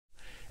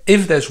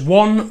If there's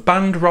one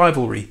band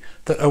rivalry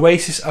that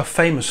Oasis are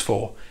famous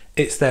for,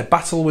 it's their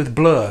battle with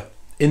Blur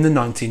in the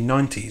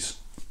 1990s.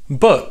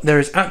 But there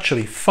is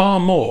actually far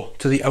more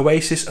to the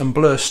Oasis and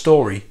Blur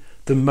story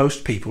than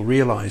most people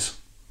realise.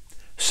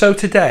 So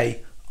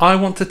today, I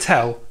want to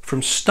tell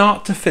from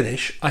start to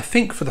finish, I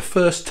think for the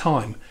first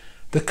time,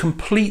 the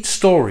complete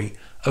story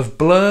of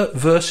Blur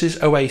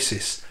versus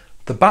Oasis,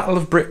 the Battle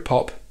of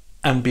Britpop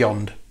and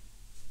beyond.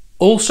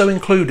 Also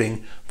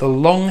including the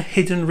long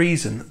hidden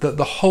reason that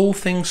the whole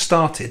thing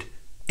started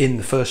in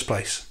the first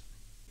place.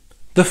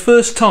 The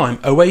first time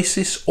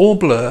Oasis or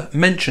Blur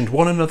mentioned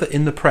one another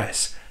in the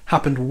press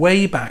happened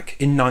way back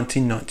in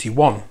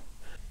 1991.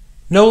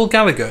 Noel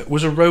Gallagher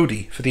was a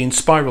roadie for the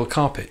Inspiral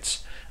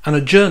Carpets, and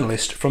a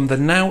journalist from the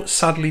now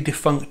sadly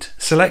defunct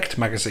Select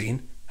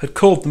magazine had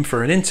called them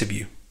for an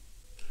interview.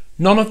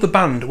 None of the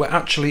band were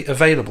actually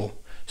available,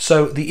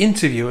 so the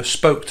interviewer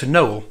spoke to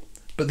Noel,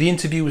 but the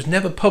interview was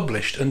never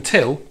published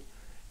until,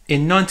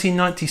 in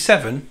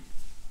 1997,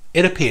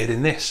 it appeared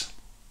in this.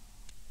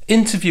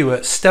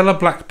 Interviewer Stella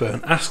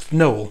Blackburn asked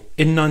Noel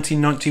in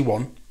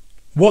 1991,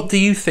 "What do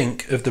you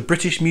think of the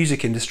British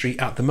music industry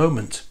at the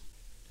moment?"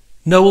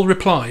 Noel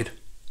replied,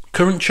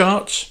 "Current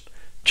charts?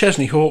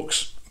 Chesney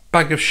Hawkes,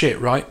 bag of shit,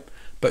 right?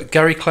 But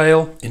Gary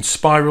Clayle,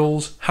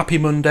 Inspirals, Happy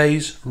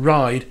Mondays,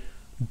 Ride,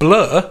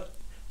 Blur,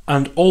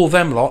 and all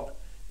them lot,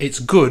 it's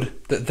good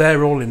that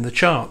they're all in the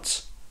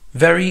charts.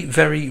 Very,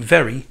 very,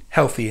 very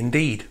healthy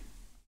indeed."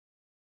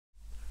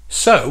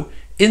 So,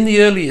 in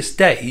the earliest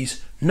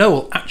days,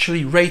 Noel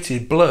actually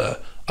rated Blur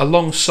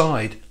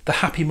alongside the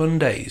Happy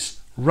Mondays,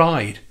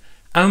 Ride,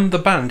 and the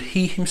band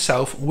he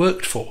himself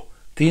worked for,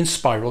 the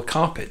Inspiral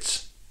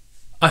Carpets.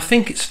 I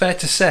think it's fair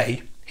to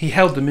say he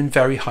held them in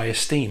very high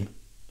esteem.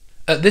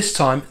 At this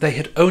time, they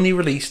had only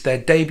released their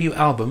debut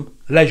album,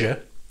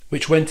 Leisure,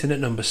 which went in at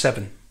number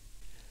 7.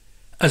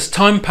 As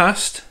time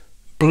passed,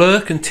 Blur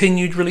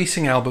continued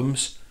releasing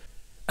albums,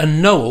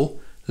 and Noel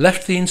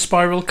left the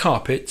Inspiral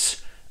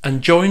Carpets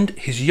and joined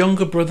his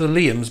younger brother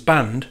Liam's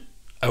band,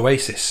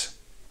 Oasis.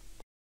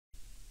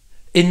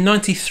 In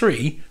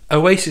 '93,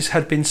 Oasis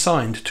had been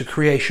signed to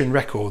Creation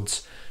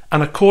Records,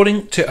 and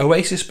according to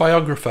Oasis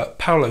biographer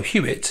Paolo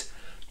Hewitt,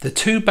 the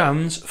two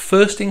bands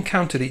first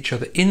encountered each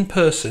other in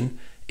person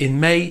in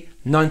May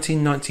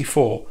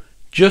 1994,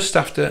 just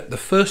after the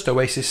first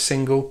Oasis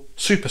single,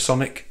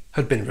 Supersonic,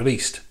 had been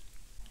released.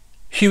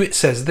 Hewitt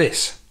says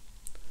this: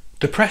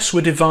 "The press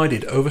were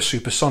divided over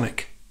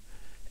Supersonic.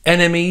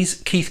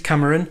 NME's Keith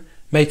Cameron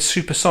made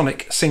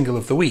Supersonic Single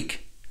of the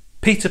Week.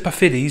 Peter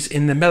Perfides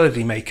in The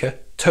Melody Maker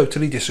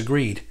totally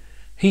disagreed.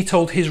 He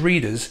told his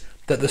readers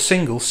that the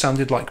single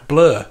sounded like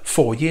Blur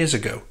 4 years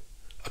ago,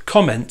 a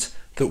comment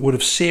that would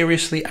have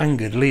seriously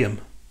angered Liam."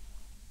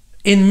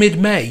 In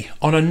mid-May,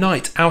 on a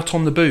night out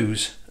on the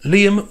booze,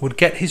 Liam would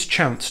get his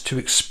chance to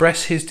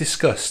express his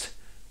disgust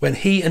when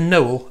he and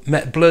Noel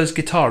met Blur's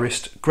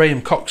guitarist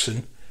Graham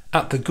Coxon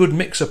at the Good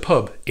Mixer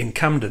pub in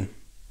Camden.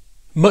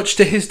 Much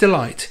to his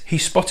delight, he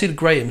spotted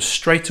Graham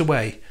straight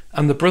away,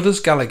 and the brothers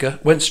Gallagher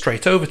went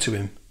straight over to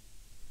him.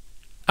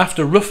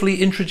 After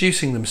roughly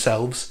introducing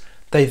themselves,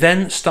 they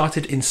then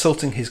started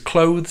insulting his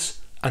clothes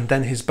and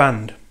then his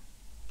band.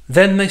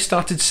 Then they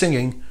started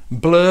singing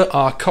 "Blur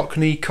are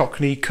Cockney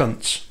Cockney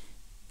cunts."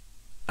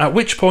 At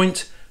which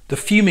point, the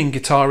fuming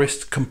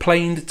guitarist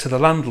complained to the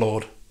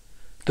landlord.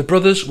 The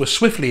brothers were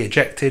swiftly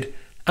ejected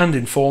and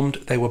informed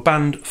they were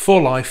banned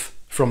for life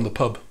from the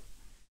pub.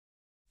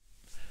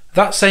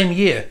 That same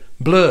year,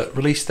 Blur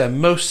released their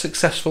most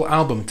successful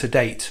album to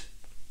date,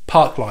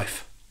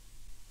 Parklife.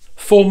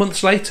 4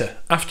 months later,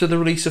 after the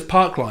release of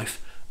Parklife,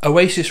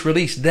 Oasis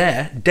released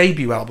their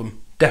debut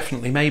album,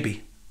 Definitely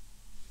Maybe,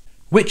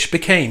 which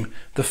became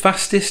the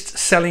fastest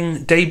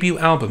selling debut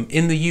album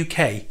in the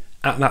UK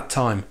at that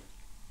time.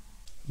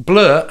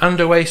 Blur and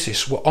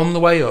Oasis were on the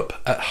way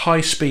up at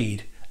high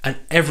speed, and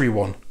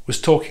everyone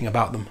was talking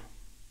about them.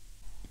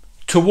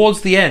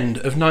 Towards the end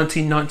of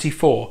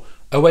 1994,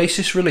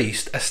 Oasis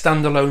released a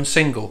standalone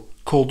single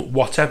called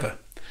Whatever,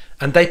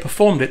 and they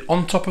performed it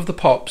on Top of the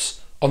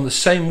Pops on the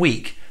same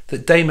week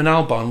that Damon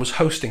Albarn was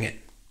hosting it.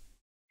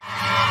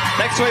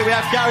 Next week we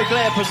have Gary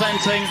Glitter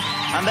presenting,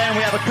 and then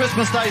we have a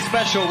Christmas Day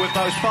special with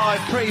those 5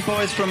 pretty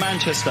boys from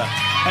Manchester.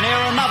 And here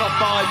are another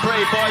 5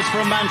 pretty boys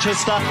from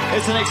Manchester.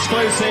 It's an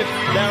exclusive,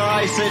 they're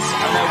Oasis,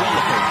 and they're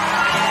wonderful.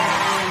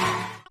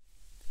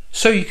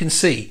 So you can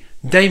see,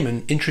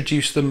 Damon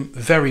introduced them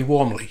very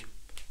warmly.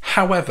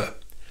 However,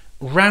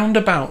 round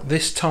about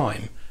this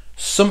time,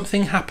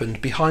 something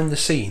happened behind the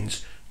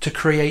scenes to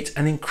create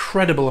an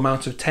incredible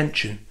amount of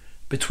tension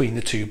between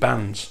the two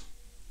bands.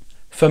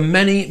 For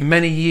many,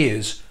 many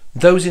years,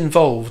 those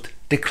involved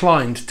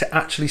declined to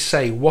actually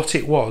say what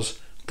it was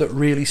that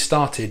really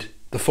started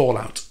the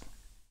fallout.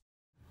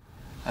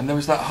 And there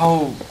was that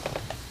whole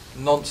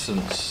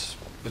nonsense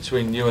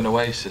between you and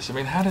Oasis. I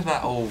mean, how did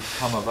that all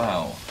come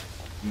about?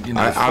 You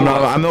know,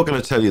 I'm not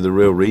going to tell you the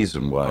real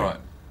reason why. Right.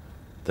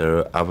 There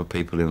are other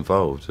people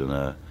involved,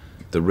 and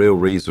the real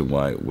reason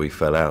why we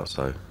fell out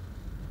so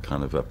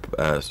kind of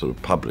sort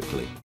of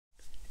publicly.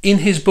 In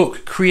his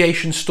book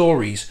Creation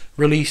Stories,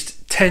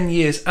 released 10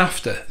 years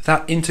after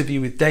that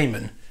interview with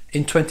Damon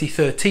in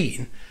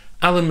 2013,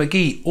 Alan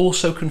McGee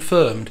also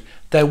confirmed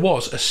there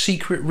was a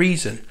secret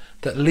reason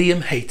that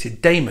Liam hated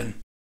Damon,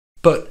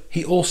 but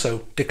he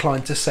also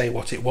declined to say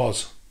what it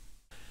was.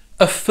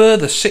 A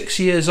further 6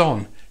 years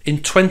on,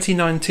 in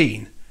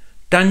 2019,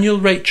 Daniel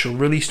Rachel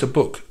released a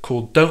book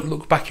called Don't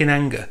Look Back in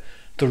Anger,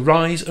 The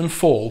Rise and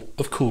Fall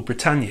of Cool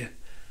Britannia,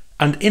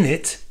 and in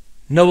it,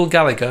 Noel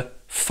Gallagher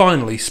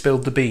finally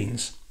spilled the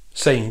beans,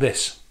 saying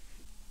this: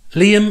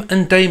 Liam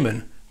and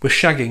Damon were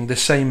shagging the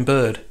same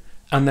bird,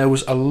 and there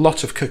was a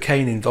lot of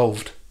cocaine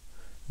involved.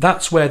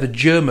 That's where the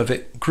germ of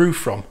it grew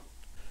from.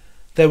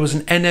 There was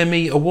an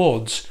NME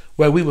Awards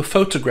where we were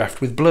photographed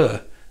with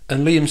Blur,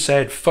 and Liam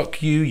said,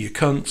 "Fuck you, you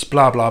cunts,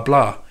 blah blah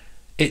blah."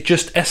 It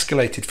just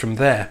escalated from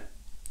there.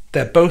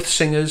 They're both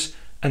singers,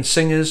 and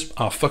singers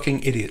are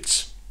fucking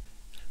idiots.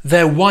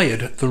 They're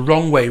wired the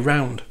wrong way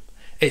round.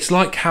 It's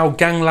like how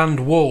gangland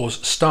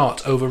wars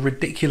start over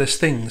ridiculous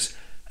things,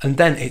 and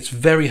then it's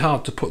very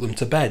hard to put them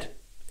to bed.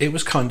 It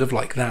was kind of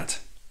like that.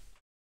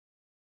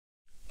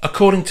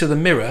 According to the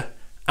Mirror,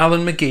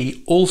 Alan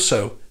McGee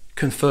also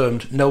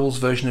confirmed Noel's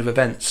version of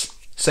events,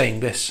 saying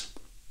this: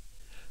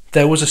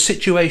 There was a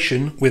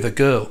situation with a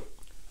girl.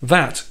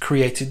 That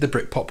created the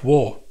Britpop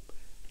war.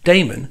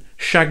 Damon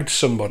shagged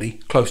somebody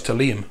close to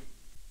Liam.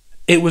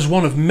 It was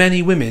one of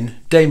many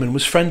women Damon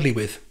was friendly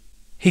with.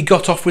 He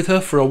got off with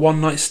her for a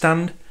one-night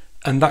stand,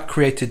 and that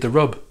created the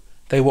rub.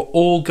 They were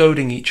all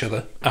goading each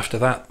other after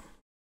that.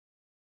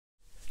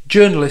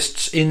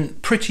 Journalists in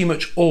pretty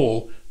much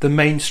all the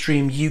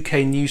mainstream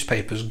UK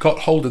newspapers got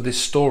hold of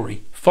this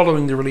story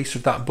following the release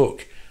of that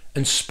book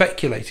and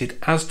speculated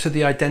as to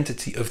the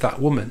identity of that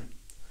woman,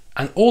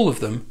 and all of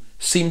them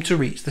seemed to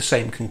reach the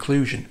same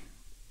conclusion.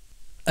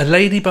 A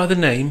lady by the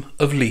name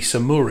of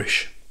Lisa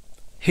Moorish.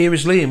 Here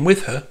is Liam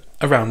with her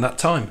around that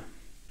time.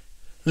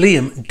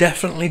 Liam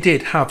definitely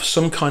did have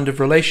some kind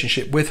of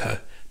relationship with her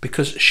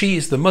because she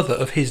is the mother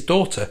of his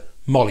daughter,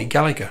 Molly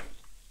Gallagher.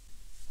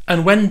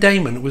 And when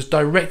Damon was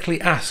directly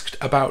asked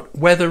about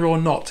whether or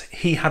not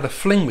he had a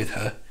fling with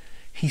her,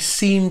 he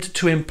seemed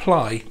to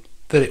imply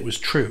that it was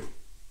true.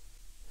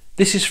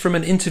 This is from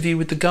an interview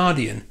with The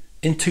Guardian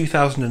in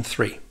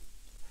 2003.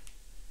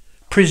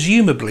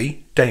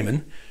 Presumably,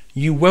 Damon,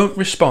 you won't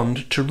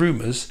respond to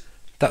rumours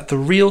that the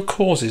real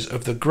causes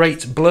of the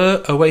great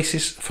Blur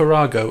Oasis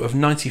farrago of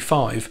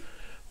 '95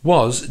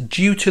 was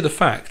due to the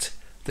fact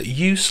that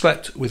you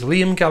slept with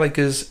Liam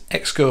Gallagher's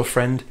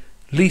ex-girlfriend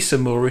Lisa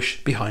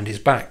Moorish behind his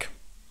back.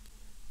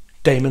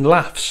 Damon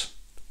laughs.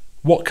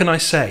 What can I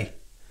say?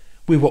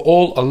 We were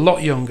all a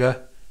lot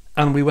younger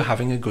and we were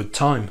having a good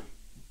time.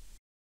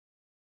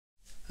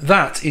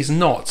 That is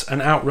not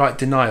an outright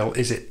denial,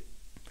 is it?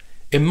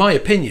 In my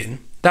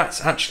opinion,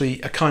 that's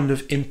actually a kind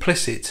of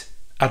implicit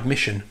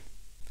admission.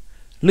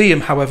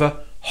 Liam, however,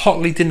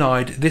 hotly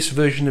denied this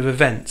version of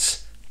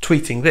events,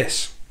 tweeting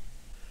this: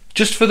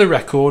 Just for the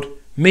record,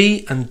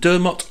 me and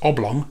Dermot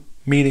Oblong,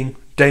 meaning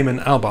Damon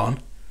Albarn,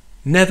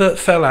 never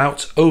fell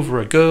out over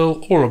a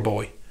girl or a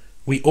boy.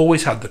 We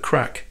always had the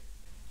crack.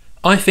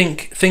 I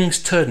think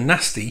things turned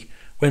nasty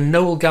when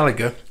Noel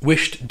Gallagher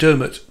wished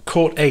Dermot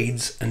caught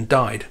AIDS and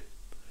died.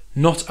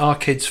 Not our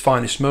kid's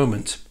finest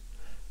moment.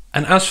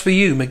 And as for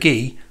you,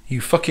 McGee, you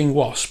fucking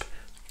wasp,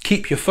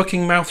 keep your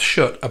fucking mouth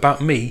shut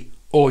about me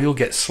or you'll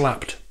get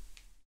slapped.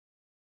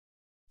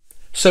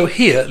 So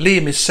here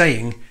Liam is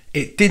saying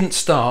it didn't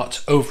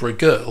start over a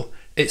girl,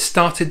 it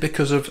started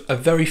because of a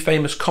very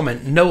famous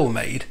comment Noel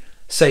made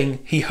saying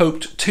he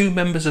hoped 2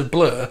 members of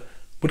Blur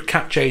would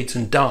catch AIDS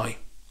and die.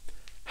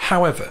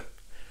 However,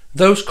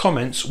 those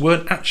comments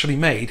weren't actually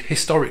made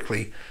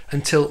historically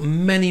until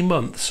many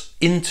months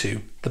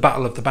into the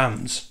Battle of the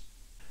Bands.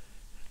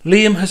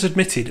 Liam has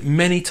admitted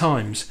many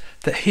times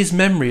that his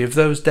memory of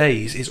those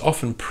days is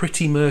often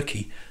pretty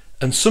murky,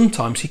 and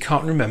sometimes he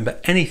can't remember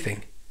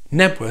anything,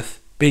 Nebworth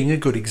being a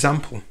good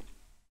example.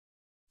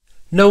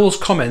 Noel's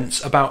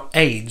comments about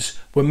AIDS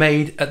were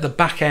made at the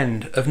back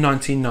end of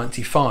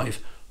 1995,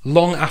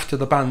 long after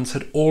the bands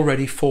had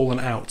already fallen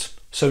out,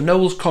 so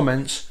Noel's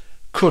comments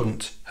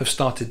couldn't have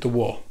started the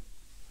war.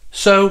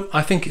 So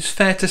I think it's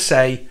fair to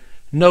say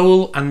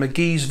Noel and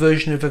McGee's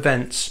version of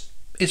events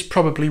is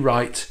probably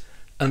right,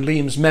 and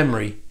Liam's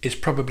memory is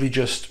probably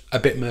just a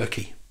bit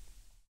murky.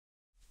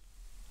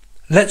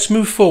 Let's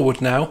move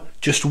forward now,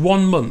 just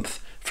 1 month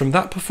from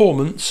that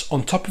performance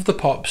on Top of the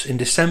Pops in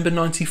December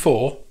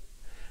 '94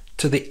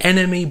 to the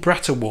NME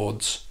Brat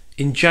Awards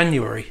in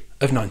January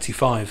of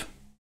 '95.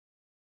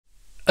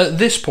 At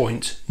this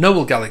point,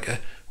 Noel Gallagher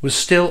was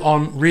still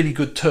on really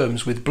good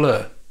terms with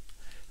Blur.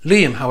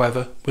 Liam,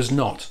 however, was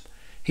not.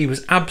 He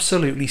was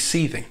absolutely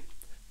seething.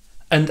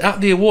 And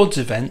at the awards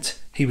event,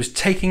 he was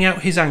taking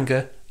out his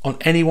anger on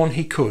anyone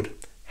he could,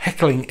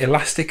 heckling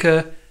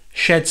Elastica,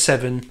 Shed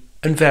 7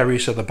 and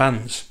various other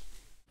bands.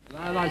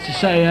 I'd like to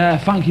say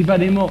thank you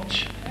very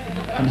much.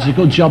 And it's a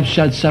good job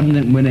Shed 7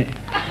 didn't win it.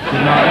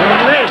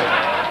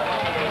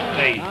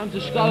 I'm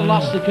just glad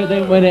Elastica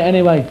didn't win it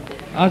anyway.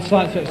 I'd just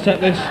like to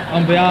accept this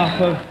on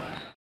behalf of...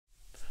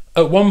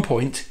 At one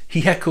point,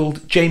 he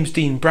heckled James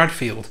Dean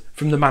Bradfield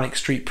from the Manic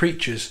Street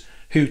Preachers,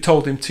 who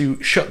told him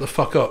to shut the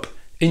fuck up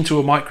into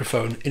a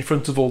microphone in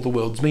front of all the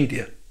world's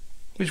media,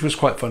 which was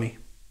quite funny.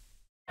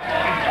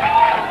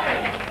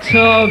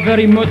 So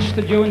very much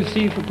to join the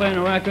scene for playing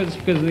our records,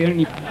 because we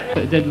only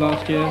did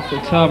last year,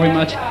 so so very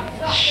much.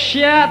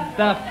 Shut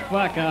the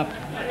fuck up.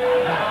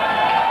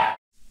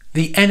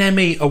 The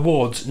NME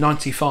Awards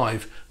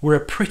 95 were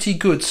a pretty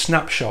good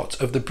snapshot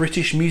of the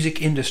British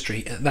music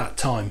industry at that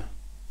time.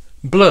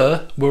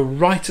 Blur were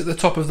right at the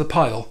top of the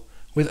pile,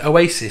 with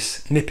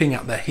Oasis nipping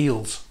at their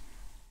heels.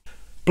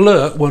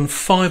 Blur won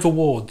 5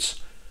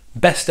 awards: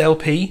 Best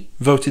LP,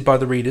 voted by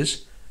the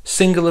readers,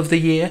 Single of the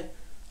Year,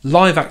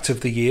 Live Act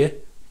of the Year,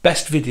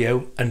 Best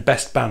Video and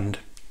Best Band.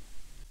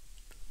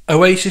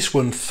 Oasis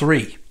won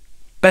 3: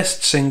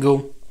 Best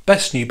Single,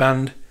 Best New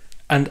Band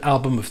and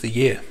Album of the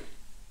Year.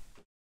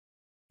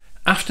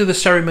 After the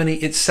ceremony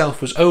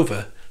itself was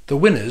over, the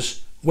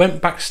winners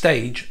went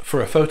backstage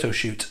for a photo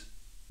shoot.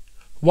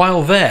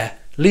 While there,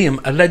 Liam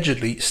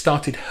allegedly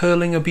started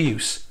hurling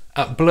abuse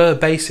at Blur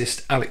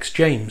bassist Alex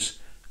James,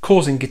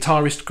 causing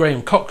guitarist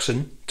Graham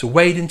Coxon to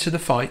wade into the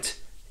fight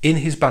in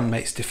his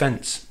bandmate's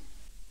defence.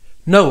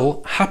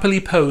 Noel happily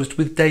posed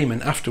with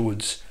Damon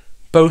afterwards,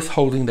 both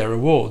holding their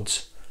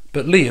awards,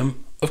 but Liam,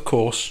 of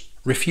course,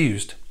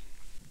 refused.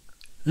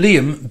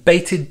 Liam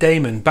baited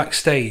Damon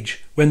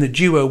backstage when the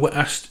duo were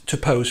asked to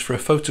pose for a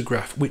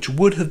photograph which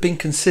would have been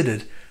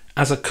considered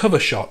as a cover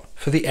shot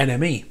for the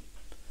NME.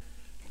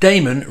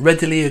 Damon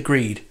readily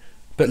agreed,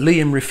 but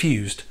Liam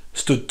refused,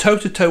 stood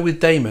toe-to-toe with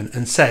Damon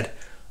and said,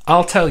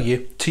 "I'll tell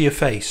you to your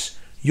face,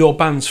 your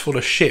band's full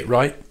of shit,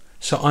 right?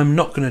 So I'm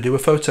not going to do a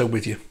photo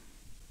with you."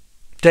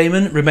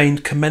 Damon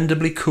remained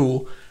commendably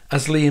cool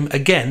as Liam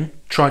again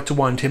tried to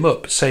wind him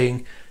up,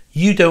 saying,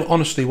 "You don't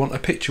honestly want a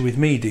picture with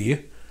me, do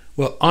you?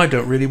 Well, I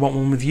don't really want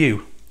one with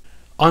you.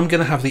 I'm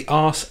going to have the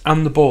arse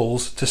and the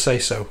balls to say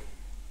so."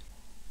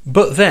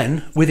 But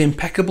then, with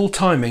impeccable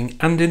timing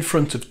and in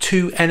front of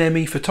 2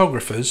 NME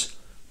photographers,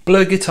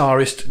 Blur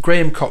guitarist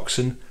Graham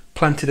Coxon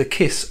planted a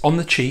kiss on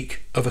the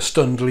cheek of a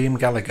stunned Liam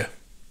Gallagher.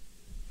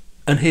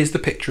 And here's the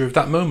picture of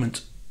that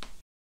moment.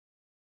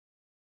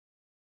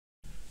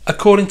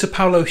 According to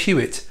Paolo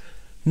Hewitt,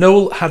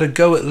 Noel had a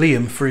go at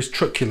Liam for his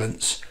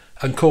truculence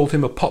and called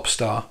him a pop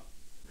star.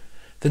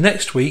 The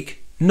next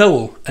week,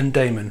 Noel and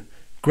Damon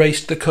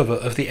graced the cover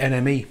of the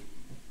NME.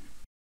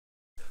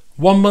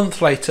 1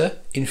 month later,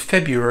 in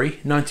February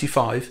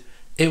 95,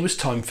 it was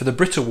time for the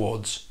Brit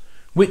Awards,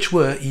 which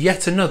were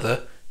yet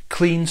another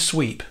clean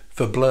sweep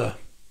for Blur.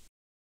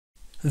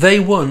 They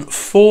won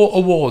 4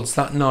 awards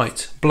that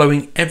night,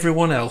 blowing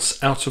everyone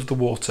else out of the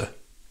water.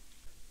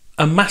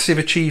 A massive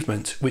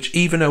achievement which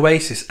even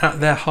Oasis at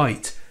their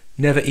height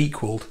never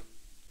equalled.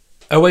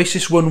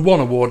 Oasis won 1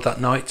 award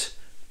that night,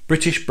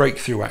 British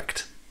Breakthrough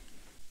Act.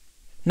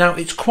 Now,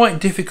 it's quite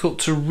difficult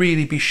to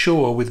really be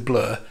sure with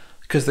Blur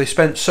because they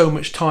spent so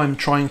much time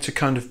trying to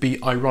kind of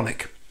be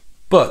ironic.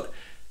 But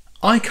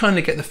I kind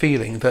of get the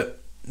feeling that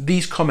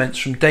these comments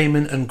from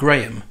Damon and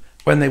Graham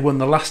when they won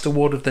the last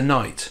award of the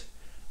night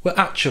were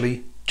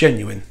actually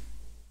genuine.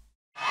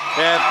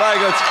 Yeah, very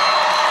good.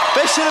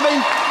 This should have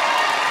been,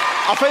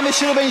 I think this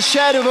should have been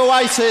shared with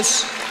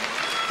Oasis.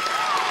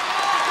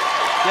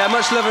 Yeah,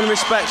 much love and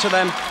respect to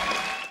them.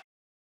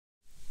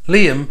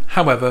 Liam,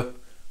 however,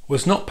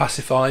 was not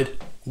pacified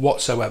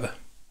whatsoever.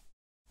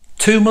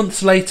 2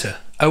 months later,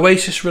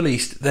 Oasis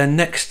released their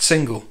next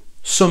single,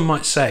 Some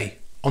Might Say,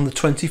 on the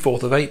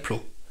 24th of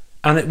April,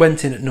 and it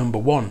went in at number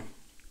 1.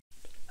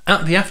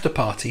 At the after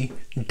party,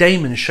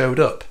 Damon showed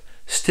up,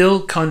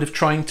 still kind of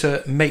trying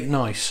to make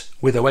nice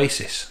with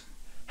Oasis.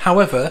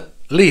 However,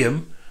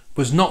 Liam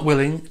was not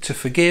willing to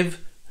forgive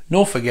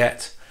nor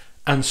forget,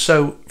 and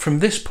so from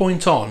this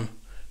point on,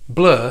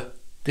 Blur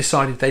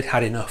decided they'd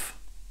had enough.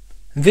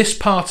 This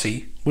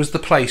party was the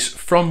place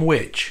from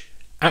which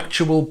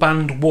actual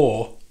band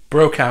war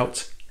broke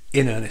out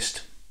in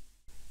earnest.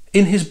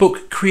 In his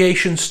book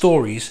Creation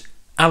Stories,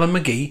 Alan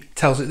McGee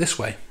tells it this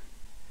way: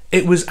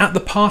 "It was at the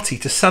party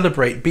to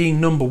celebrate being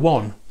number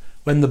 1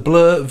 when the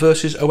Blur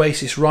versus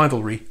Oasis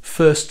rivalry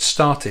first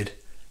started,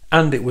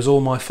 and it was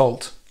all my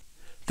fault.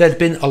 There'd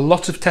been a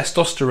lot of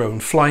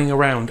testosterone flying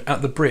around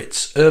at the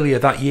Brits earlier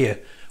that year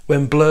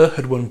when Blur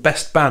had won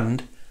Best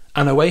Band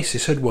and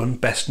Oasis had won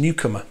Best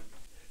Newcomer.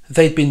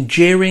 They'd been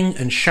jeering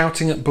and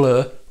shouting at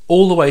Blur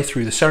all the way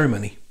through the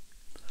ceremony.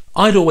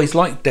 I'd always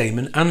liked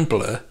Damon and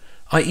Blur.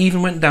 I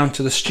even went down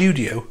to the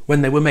studio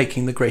when they were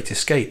making The Great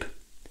Escape.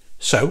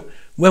 So,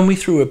 when we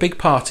threw a big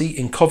party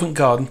in Covent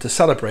Garden to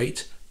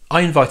celebrate,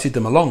 I invited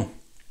them along.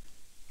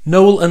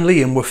 Noel and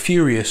Liam were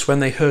furious when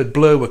they heard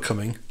Blur were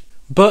coming,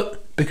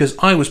 but because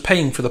I was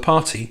paying for the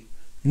party,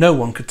 no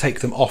one could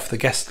take them off the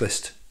guest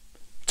list.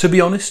 To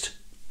be honest,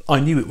 I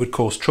knew it would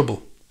cause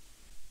trouble."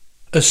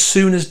 As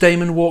soon as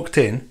Damon walked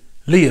in,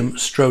 Liam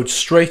strode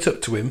straight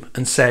up to him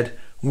and said,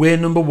 "We're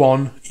number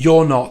 1,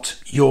 you're not,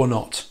 you're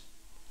not."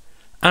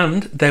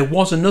 And there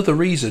was another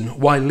reason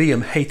why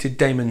Liam hated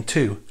Damon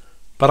too,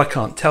 but I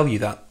can't tell you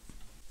that.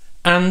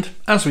 And,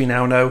 as we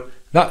now know,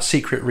 That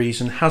secret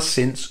reason has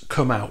since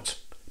come out,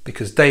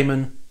 because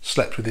Damon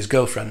slept with his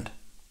girlfriend.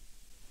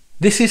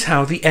 This is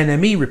how the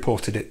NME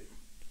reported it.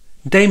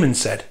 Damon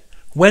said,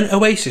 "When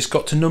Oasis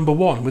got to number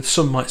 1 with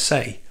Some Might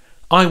Say,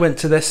 I went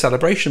to their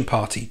celebration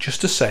party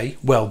just to say,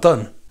 well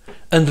done.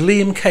 And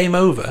Liam came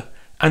over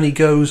and he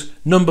goes,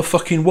 number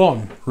fucking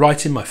 1,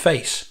 right in my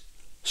face.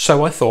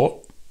 So I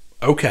thought,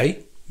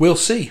 okay, we'll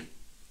see."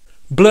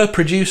 Blur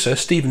producer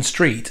Stephen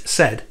Street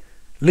said,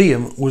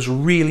 "Liam was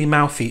really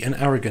mouthy and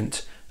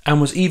arrogant and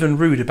was even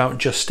rude about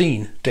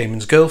Justine,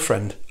 Damon's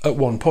girlfriend, at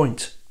one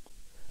point.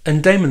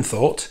 And Damon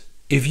thought,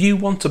 if you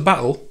want a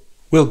battle,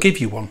 we'll give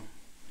you one."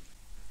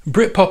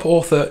 Britpop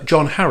author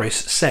John Harris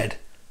said,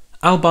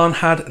 "Albarn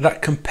had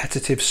that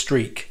competitive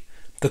streak.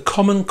 The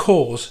common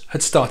cause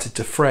had started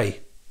to fray.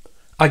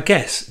 I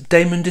guess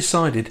Damon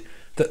decided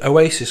that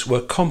Oasis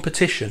were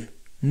competition,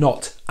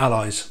 not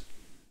allies."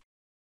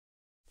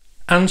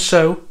 And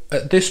so,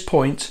 at this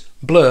point,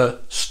 Blur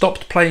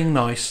stopped playing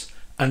nice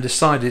and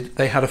decided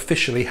they had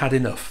officially had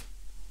enough,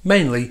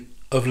 mainly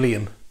of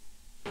Liam.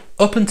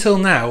 Up until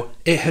now,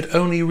 it had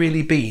only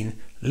really been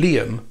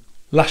Liam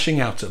lashing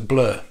out at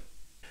Blur.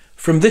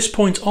 From this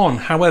point on,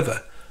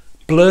 however,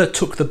 Blur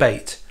took the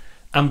bait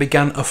and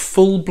began a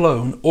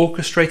full-blown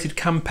orchestrated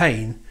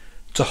campaign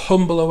to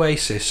humble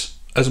Oasis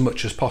as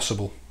much as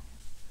possible.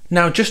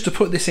 Now, just to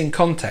put this in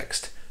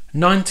context,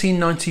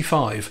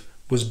 1995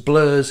 was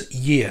Blur's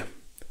year.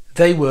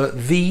 They were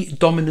the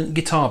dominant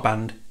guitar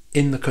band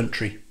in the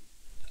country.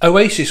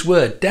 Oasis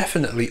were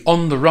definitely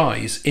on the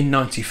rise in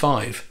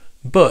 95,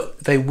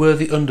 but they were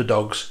the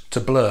underdogs to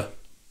Blur.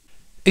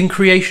 In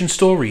Creation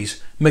Stories,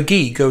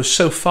 McGee goes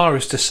so far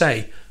as to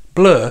say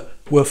Blur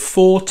were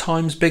 4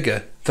 times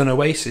bigger than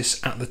Oasis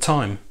at the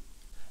time.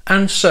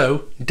 And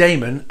so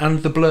Damon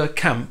and the Blur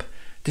camp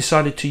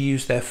decided to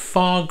use their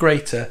far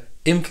greater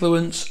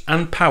influence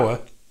and power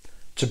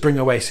to bring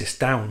Oasis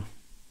down.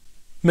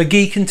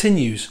 McGee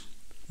continues,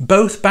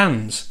 "Both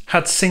bands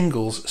had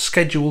singles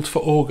scheduled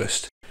for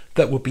August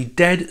that would be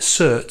dead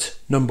cert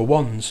number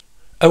 1s.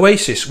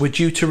 Oasis were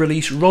due to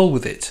release Roll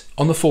With It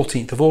on the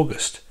 14th of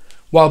August,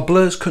 while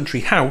Blur's Country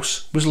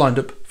House was lined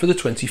up for the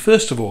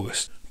 21st of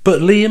August.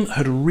 But Liam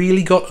had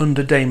really got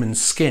under Damon's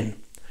skin,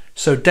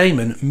 so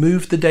Damon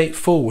moved the date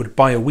forward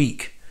by a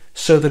week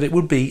so that it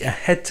would be a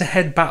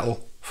head-to-head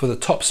battle for the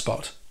top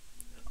spot.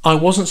 I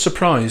wasn't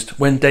surprised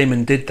when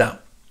Damon did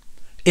that.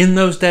 In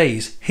those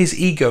days, his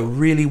ego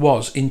really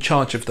was in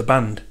charge of the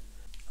band.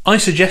 I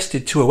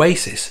suggested to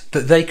Oasis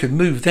that they could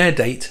move their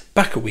date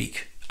back a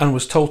week and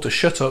was told to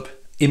shut up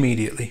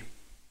immediately."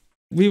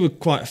 We were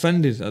quite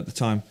offended at the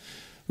time.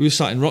 We were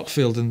sat in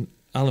Rockfield and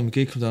Alan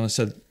McGee came down and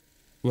said,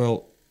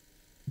 well,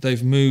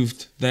 they've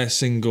moved their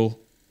single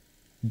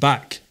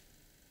back.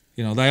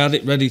 You know, they had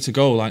it ready to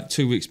go like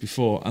 2 weeks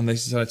before and they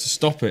decided to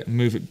stop it and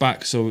move it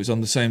back so it was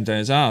on the same day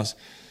as ours.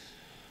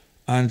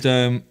 And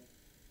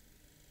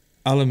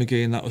Alan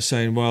McGee and that was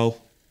saying,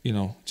 well, you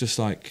know, just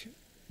like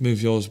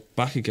move yours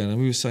back again. And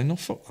we were saying, no,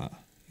 fuck that,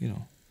 you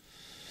know.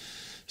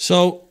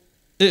 So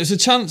it was a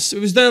chance, it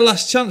was their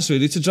last chance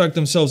really to drag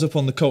themselves up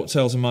on the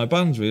coattails of my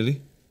band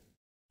really.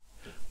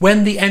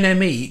 When the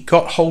NME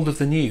got hold of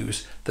the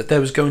news that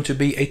there was going to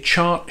be a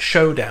chart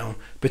showdown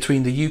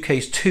between the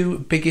UK's 2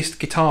 biggest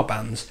guitar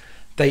bands,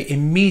 they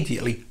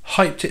immediately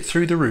hyped it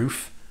through the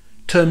roof,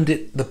 termed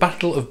it the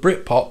Battle of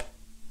Britpop,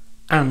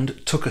 and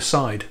took a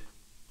side.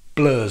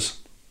 Blur's.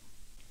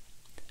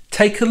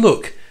 Take a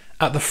look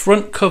at the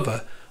front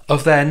cover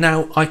of their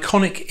now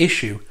iconic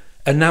issue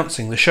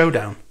announcing the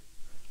showdown.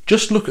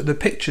 Just look at the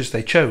pictures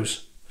they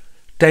chose.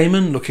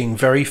 Damon looking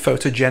very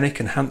photogenic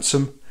and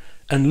handsome,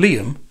 and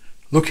Liam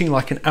looking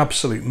like an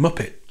absolute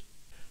muppet.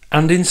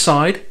 And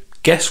inside,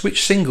 guess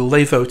which single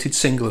they voted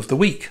Single of the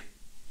Week?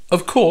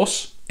 Of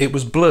course, it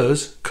was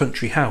Blur's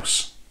Country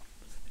House.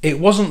 It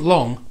wasn't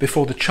long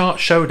before the chart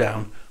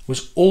showdown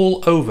was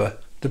all over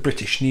the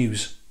British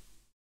news.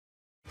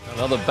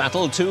 Another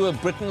battle. 2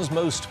 of Britain's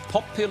most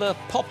popular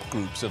pop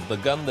groups have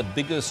begun the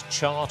biggest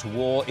chart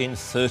war in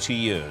 30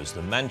 years.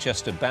 The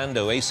Manchester band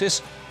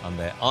Oasis and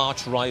their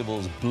arch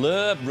rivals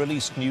Blur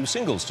released new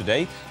singles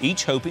today,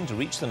 each hoping to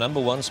reach the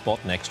 #1 spot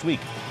next week.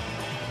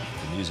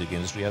 The music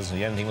industry hasn't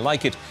seen anything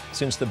like it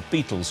since the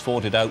Beatles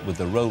fought it out with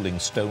the Rolling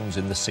Stones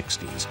in the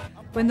 60s.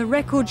 When the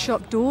record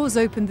shop doors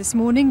opened this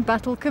morning,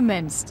 battle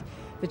commenced.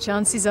 The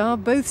chances are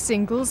both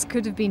singles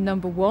could have been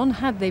 #1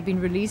 had they been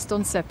released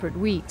on separate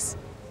weeks.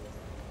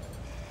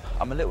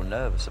 I'm a little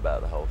nervous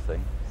about the whole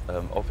thing,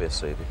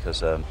 obviously,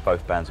 because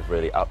both bands have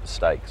really upped the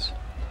stakes,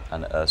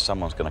 and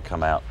someone's going to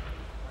come out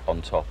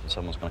on top and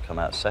someone's going to come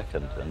out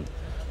second. And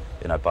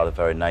you know, by the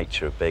very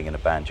nature of being in a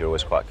band, you're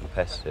always quite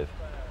competitive,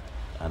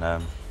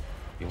 and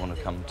you want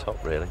to come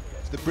top, really.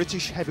 The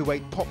British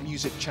Heavyweight Pop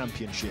Music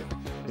Championship.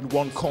 In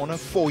one corner,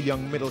 4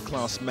 young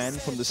middle-class men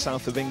from the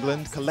south of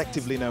England,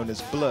 collectively known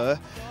as Blur,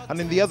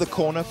 and in the other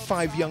corner,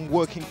 5 young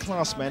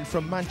working-class men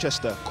from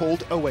Manchester,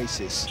 called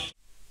Oasis.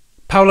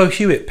 Paolo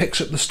Hewitt picks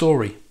up the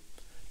story.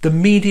 The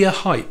media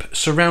hype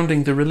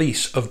surrounding the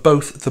release of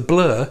both the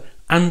Blur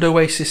and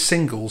Oasis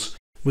singles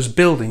was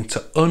building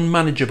to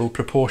unmanageable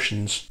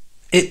proportions.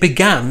 It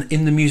began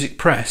in the music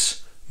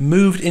press,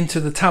 moved into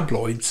the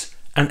tabloids,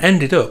 and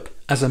ended up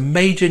as a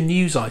major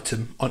news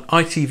item on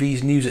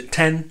ITV's News at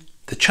 10,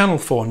 the Channel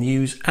 4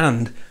 News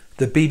and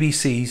the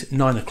BBC's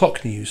 9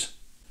 o'clock news.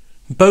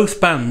 Both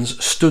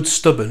bands stood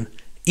stubborn,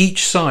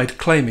 each side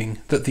claiming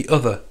that the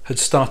other had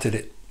started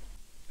it.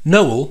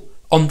 Noel,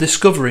 on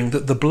discovering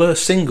that the Blur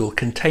single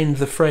contained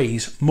the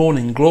phrase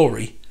 "Morning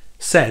Glory,"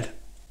 said,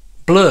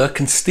 "Blur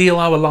can steal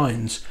our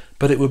lines,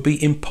 but it would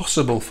be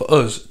impossible for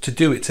us to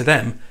do it to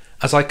them,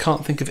 as I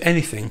can't think of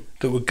anything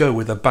that would go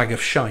with a bag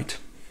of shite."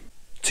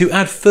 To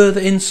add further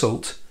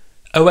insult,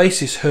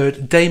 Oasis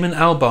heard Damon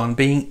Albarn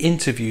being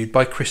interviewed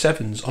by Chris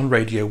Evans on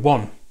Radio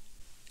 1.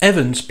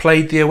 Evans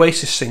played the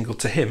Oasis single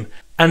to him,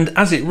 and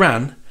as it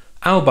ran,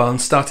 Albarn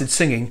started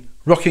singing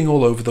 "Rocking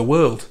All Over the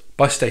World"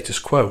 by Status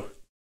Quo.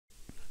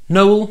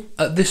 Noel,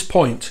 at this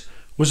point,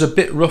 was a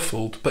bit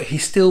ruffled, but he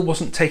still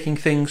wasn't taking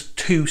things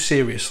too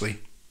seriously.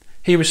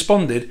 He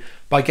responded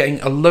by getting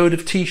a load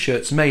of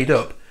t-shirts made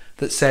up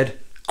that said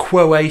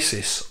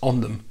 "Quoasis"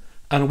 on them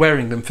and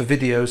wearing them for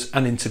videos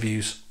and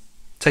interviews.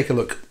 Take a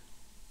look.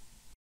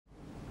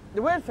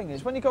 The weird thing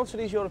is, when you go to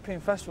these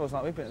European festivals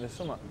like we've been to this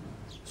summer,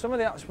 some of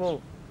the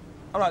actual,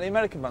 alright, the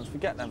American bands,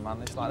 forget them,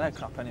 man, it's like they're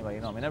crap anyway,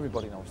 you know what I mean,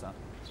 everybody knows that.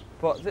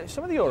 But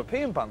some of the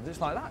European bands, it's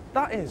like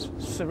that is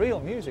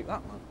surreal music,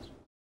 that, man.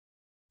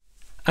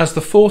 As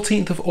the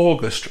 14th of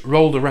August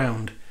rolled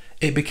around,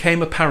 it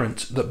became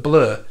apparent that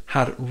Blur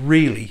had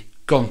really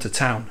gone to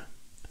town.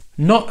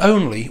 Not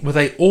only were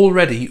they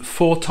already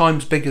 4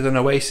 times bigger than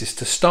Oasis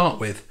to start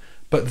with,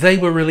 but they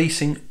were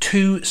releasing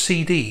 2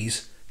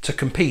 CDs to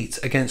compete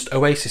against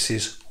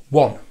Oasis's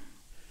 1.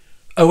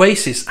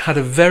 Oasis had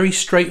a very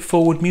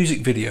straightforward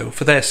music video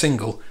for their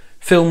single,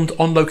 filmed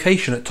on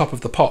location at Top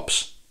of the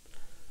Pops.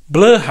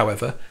 Blur,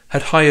 however,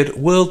 had hired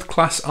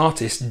world-class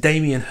artist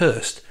Damien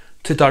Hirst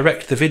to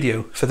direct the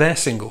video for their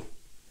single.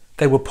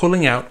 They were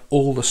pulling out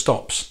all the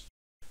stops.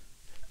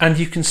 And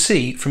you can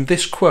see from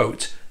this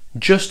quote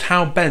just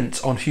how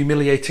bent on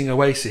humiliating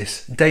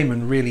Oasis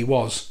Damon really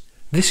was.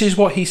 This is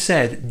what he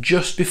said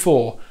just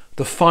before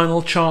the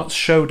final charts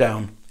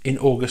showdown in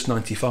August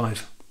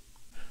 95.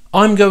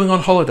 "I'm going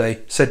on holiday,"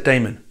 said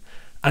Damon,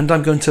 "and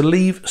I'm going to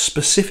leave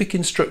specific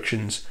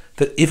instructions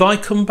that if I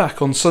come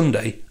back on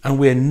Sunday and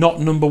we're not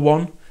number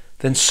 1,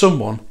 then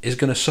someone is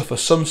going to suffer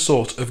some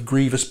sort of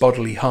grievous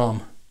bodily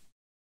harm."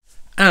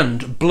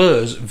 And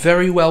Blur's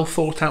very well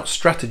thought out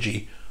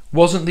strategy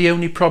wasn't the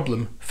only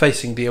problem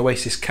facing the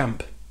Oasis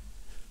camp.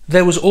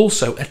 There was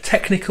also a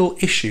technical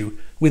issue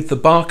with the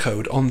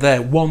barcode on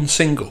their 1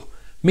 single,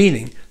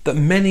 meaning that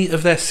many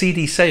of their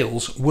CD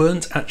sales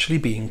weren't actually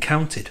being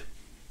counted.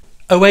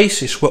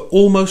 Oasis were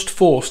almost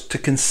forced to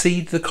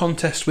concede the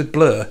contest with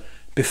Blur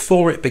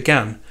before it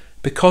began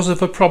because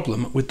of a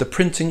problem with the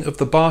printing of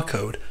the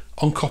barcode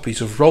on copies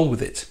of Roll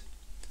With It.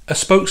 A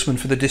spokesman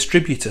for the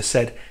distributor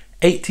said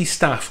 80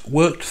 staff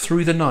worked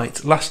through the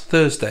night last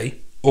Thursday,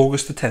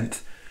 August the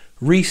 10th,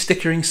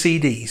 re-stickering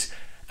CDs,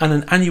 and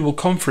an annual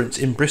conference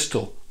in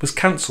Bristol was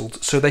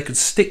cancelled so they could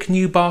stick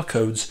new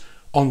barcodes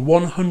on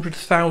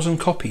 100,000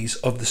 copies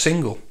of the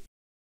single.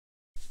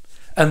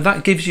 And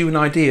that gives you an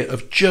idea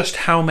of just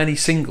how many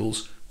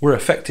singles were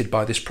affected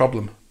by this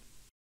problem.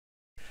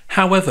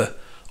 However,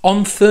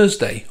 on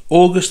Thursday,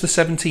 August the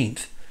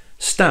 17th,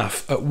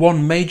 staff at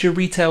one major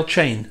retail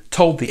chain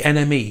told the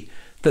NME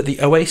that the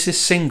Oasis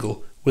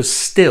single was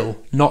still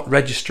not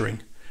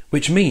registering,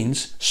 which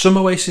means some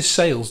Oasis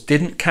sales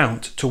didn't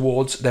count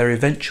towards their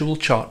eventual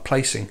chart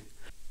placing.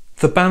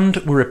 The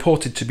band were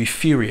reported to be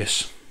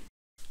furious.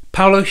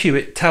 Paolo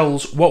Hewitt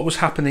tells what was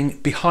happening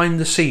behind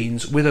the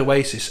scenes with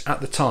Oasis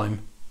at the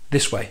time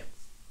this way.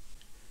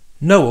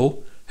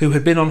 Noel, who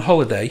had been on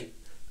holiday,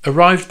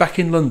 arrived back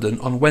in London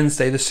on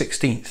Wednesday the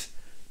 16th,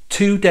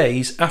 2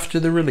 days after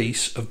the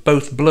release of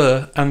both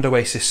Blur and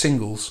Oasis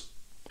singles.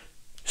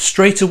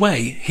 Straight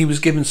away he was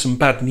given some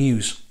bad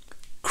news.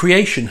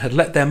 Creation had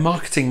let their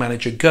marketing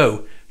manager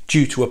go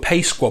due to a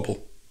pay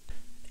squabble.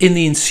 In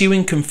the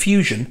ensuing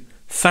confusion,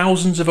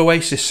 thousands of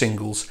Oasis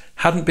singles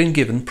hadn't been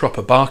given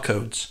proper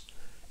barcodes.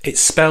 It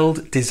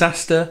spelled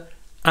disaster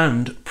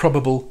and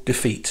probable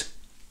defeat.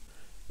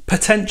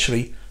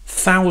 Potentially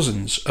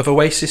thousands of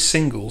Oasis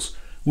singles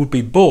would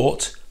be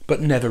bought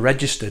but never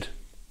registered.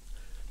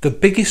 The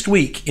biggest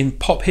week in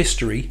pop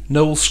history,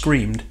 Noel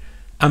screamed,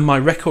 and my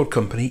record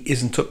company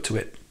isn't up to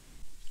it.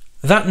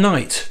 That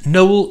night,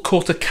 Noel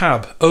caught a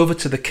cab over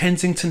to the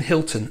Kensington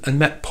Hilton and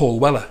met Paul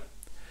Weller.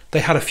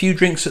 They had a few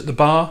drinks at the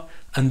bar,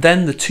 and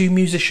then the 2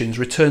 musicians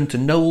returned to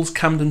Noel's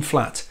Camden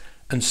flat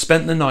and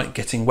spent the night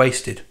getting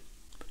wasted.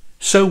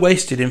 So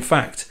wasted, in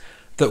fact,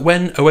 that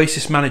when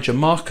Oasis manager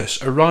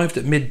Marcus arrived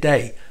at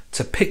midday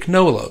to pick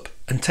Noel up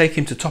and take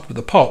him to Top of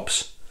the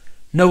Pops,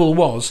 Noel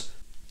was,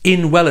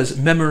 in Weller's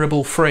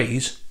memorable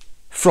phrase,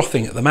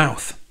 frothing at the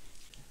mouth.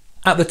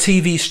 At the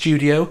TV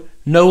studio,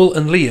 Noel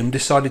and Liam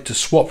decided to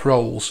swap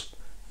roles.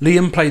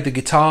 Liam played the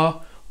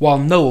guitar, while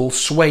Noel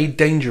swayed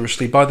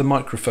dangerously by the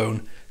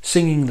microphone,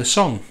 singing the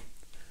song.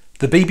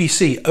 The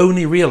BBC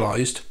only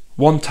realised,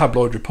 one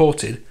tabloid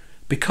reported,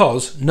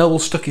 because Noel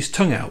stuck his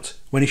tongue out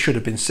when he should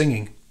have been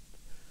singing.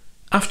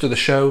 After the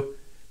show,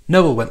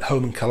 Noel went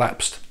home and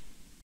collapsed.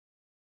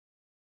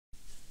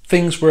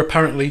 Things were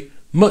apparently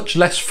much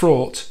less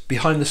fraught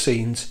behind the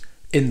scenes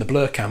in the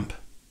Blur camp.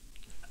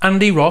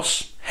 Andy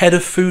Ross, head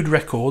of food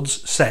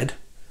records, said,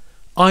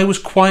 "I was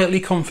quietly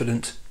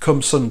confident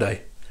come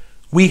Sunday.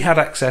 We had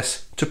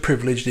access to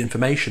privileged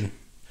information.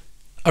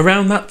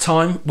 Around that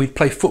time we'd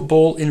play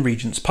football in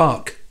Regent's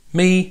Park.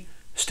 Me,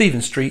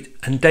 Stephen Street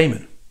and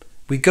Damon.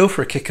 We'd go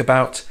for a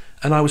kickabout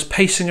and I was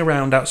pacing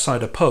around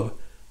outside a pub,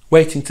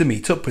 waiting to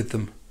meet up with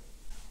them.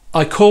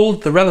 I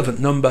called the relevant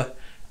number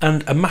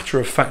and a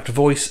matter-of-fact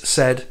voice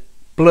said,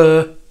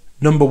 'Blur,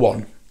 number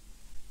 1.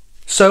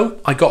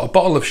 So I got a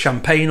bottle of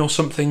champagne or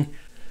something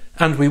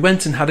and we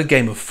went and had a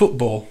game of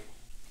football.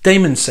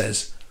 Damon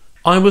says,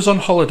 "I was on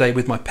holiday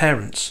with my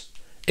parents.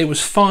 It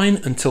was fine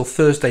until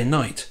Thursday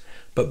night,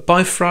 but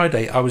by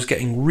Friday I was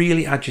getting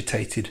really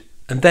agitated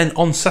and then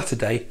on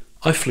Saturday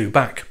I flew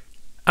back."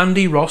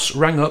 Andy Ross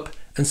rang up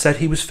and said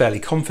he was fairly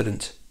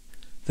confident.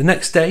 The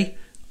next day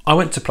I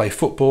went to play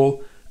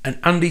football and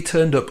Andy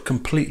turned up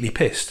completely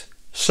pissed,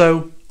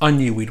 so I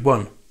knew we'd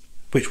won,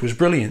 which was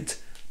brilliant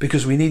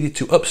because we needed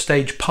to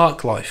upstage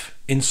park life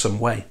in some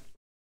way.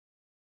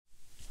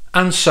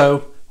 And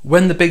so,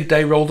 when the big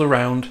day rolled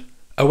around,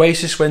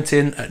 Oasis went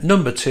in at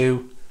number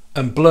 2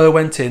 and Blur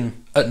went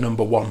in at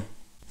number 1.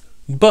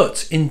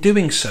 But in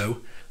doing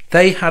so,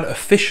 they had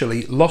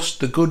officially lost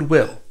the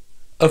goodwill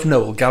of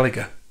Noel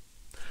Gallagher.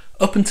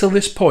 Up until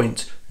this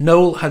point,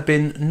 Noel had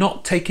been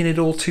not taking it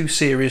all too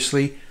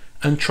seriously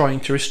and trying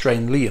to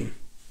restrain Liam.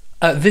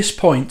 At this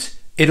point,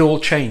 it all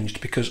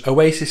changed because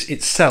Oasis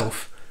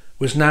itself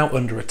was now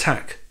under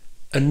attack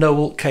and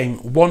Noel came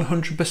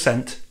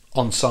 100%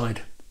 onside.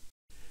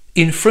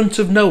 In front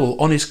of Noel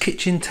on his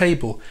kitchen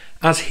table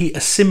as he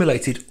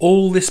assimilated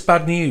all this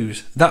bad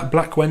news that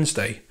Black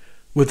Wednesday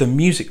were the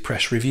music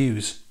press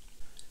reviews.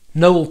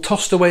 Noel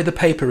tossed away the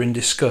paper in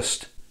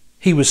disgust.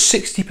 He was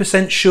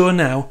 60% sure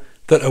now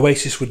that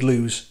Oasis would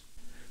lose.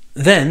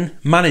 Then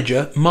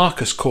manager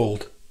Marcus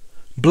called.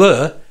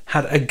 Blur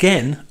had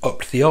again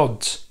upped the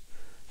odds.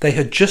 They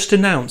had just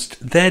announced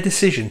their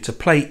decision to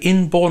play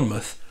in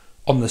Bournemouth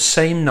on the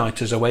same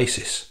night as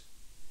Oasis.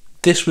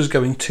 This was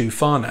going too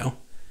far now.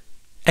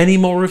 Any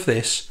more of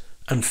this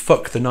and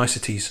fuck the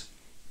niceties.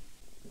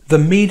 The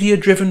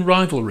media-driven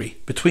rivalry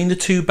between the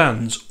two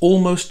bands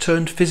almost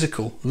turned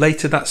physical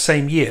later that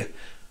same year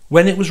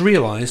when it was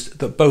realised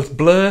that both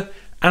Blur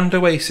and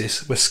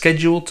Oasis were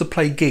scheduled to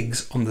play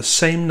gigs on the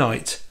same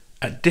night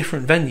at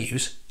different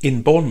venues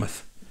in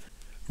Bournemouth.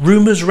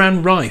 Rumours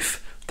ran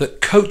rife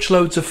that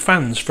coachloads of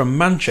fans from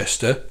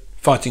Manchester,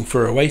 fighting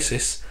for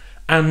Oasis,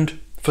 and,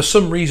 for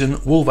some reason,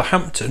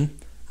 Wolverhampton,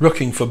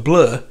 rucking for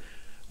Blur,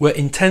 were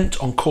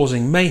intent on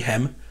causing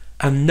mayhem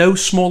and no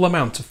small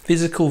amount of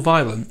physical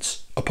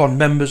violence upon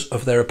members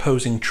of their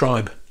opposing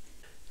tribe.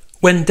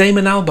 When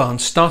Damon Albarn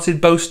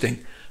started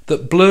boasting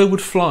that Blur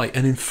would fly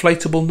an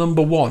inflatable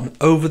number 1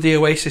 over the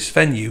Oasis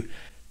venue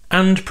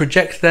and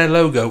project their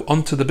logo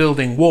onto the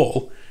building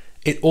wall,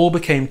 it all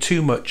became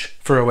too much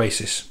for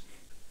Oasis.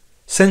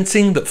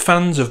 Sensing that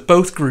fans of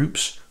both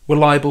groups were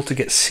liable to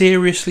get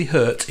seriously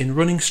hurt in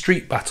running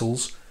street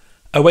battles,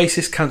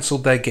 Oasis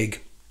cancelled their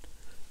gig.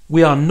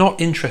 "We are not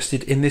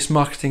interested in this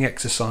marketing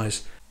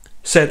exercise,"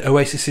 said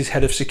Oasis's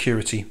head of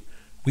security.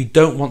 "We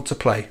don't want to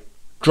play.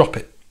 Drop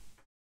it."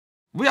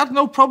 We had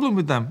no problem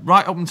with them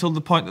right up until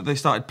the point that they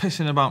started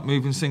pissing about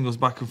moving singles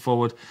back and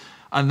forward,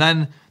 and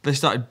then they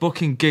started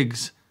booking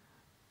gigs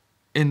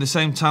in the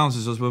same towns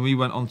as us when we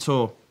went on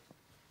tour,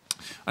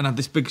 and had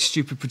this big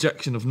stupid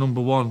projection of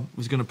number 1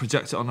 was going to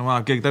project it on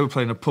our gig. They were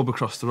playing a pub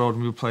across the road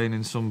and we were playing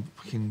in some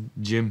fucking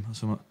gym or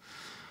something.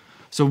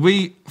 So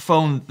we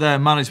phoned their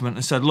management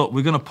and said, "Look,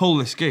 we're going to pull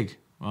this gig,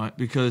 right?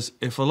 Because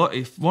if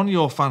one of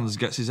your fans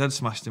gets his head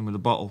smashed in with a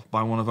bottle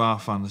by one of our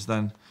fans,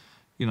 then,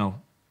 you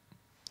know."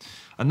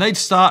 And they'd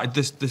started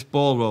this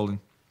ball rolling.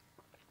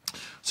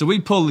 So we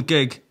pulled the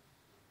gig,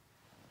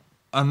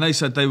 and they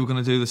said they were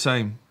going to do the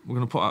same. We're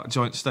going to put out a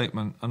joint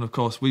statement. And of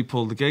course, we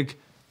pulled the gig.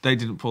 They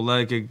didn't pull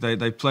their gig.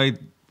 They played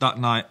that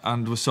night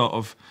and were sort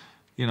of,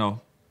 you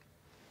know,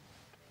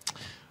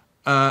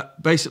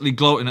 basically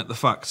gloating at the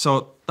fact.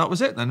 So that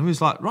was it then. We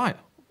was like, right,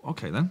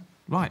 okay then,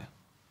 right.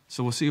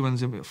 So we'll see you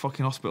when's in the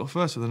fucking hospital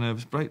first with a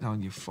nervous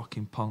breakdown, you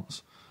fucking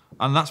ponce.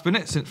 And that's been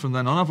it since from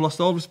then on. I've lost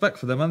all respect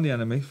for them and the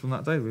enemy from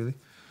that day, really.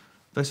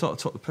 They sort of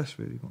took the piss,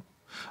 really.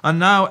 And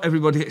now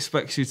everybody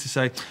expects you to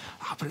say,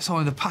 "Ah, but it's all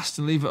in the past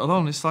and leave it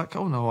alone." It's like,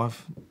 oh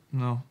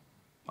no,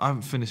 I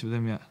haven't finished with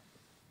him yet.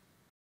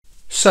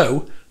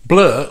 So,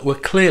 Blur were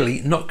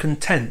clearly not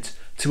content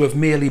to have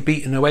merely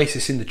beaten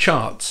Oasis in the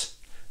charts.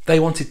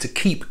 They wanted to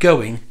keep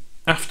going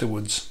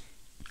afterwards.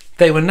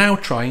 They were now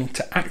trying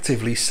to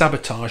actively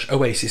sabotage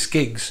Oasis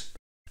gigs,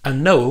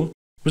 and Noel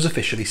was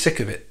officially sick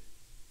of it.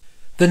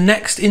 The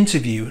next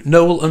interview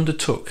Noel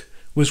undertook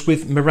was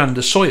with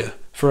Miranda Sawyer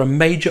for a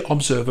major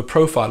Observer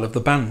profile of the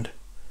band.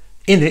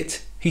 In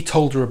it, he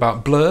told her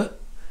about Blur,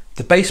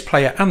 the bass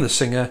player and the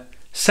singer,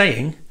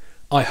 saying,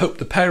 "I hope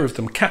the pair of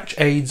them catch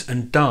AIDS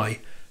and die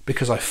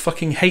because I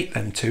fucking hate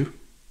them two."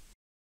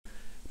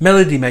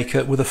 Melody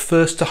Maker were the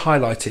first to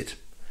highlight it.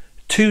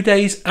 2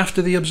 days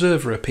after The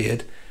Observer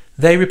appeared,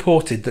 they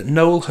reported that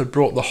Noel had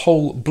brought the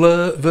whole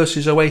Blur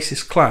versus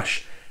Oasis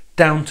clash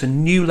down to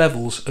new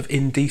levels of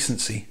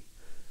indecency.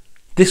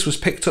 This was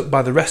picked up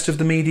by the rest of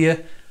the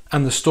media,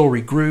 and the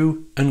story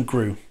grew and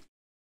grew.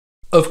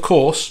 Of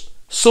course,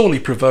 sorely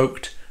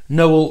provoked,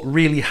 Noel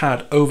really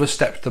had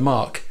overstepped the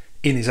mark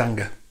in his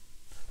anger.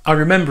 I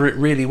remember it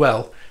really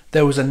well.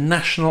 There was a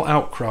national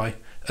outcry,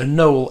 and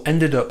Noel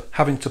ended up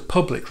having to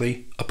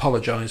publicly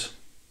apologise.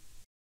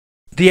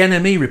 The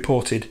NME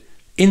reported,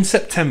 in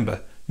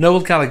September,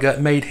 Noel Gallagher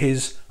made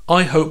his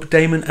 "I hope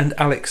Damon and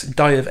Alex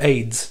die of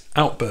AIDS"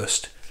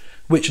 outburst,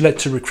 which led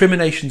to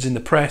recriminations in the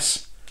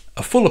press,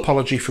 a full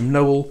apology from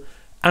Noel,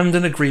 and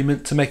an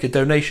agreement to make a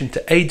donation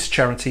to AIDS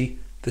charity,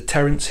 the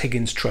Terence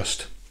Higgins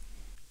Trust.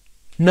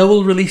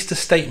 Noel released a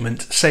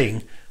statement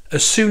saying,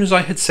 "As soon as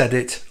I had said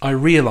it, I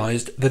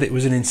realised that it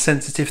was an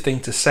insensitive thing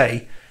to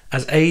say,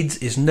 as AIDS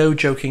is no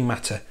joking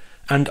matter,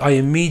 and I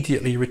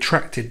immediately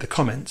retracted the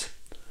comment.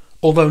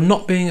 Although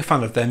not being a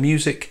fan of their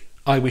music,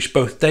 I wish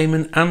both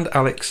Damon and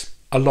Alex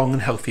a long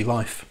and healthy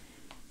life."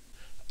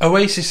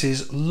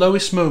 Oasis's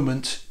lowest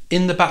moment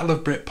in the Battle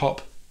of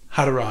Britpop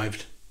had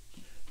arrived.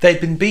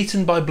 They'd been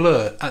beaten by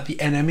Blur at the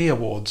NME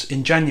Awards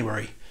in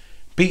January,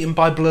 beaten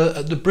by Blur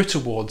at the Brit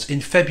Awards in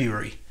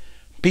February,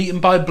 beaten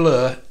by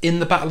Blur in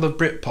the Battle of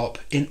Britpop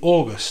in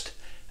August,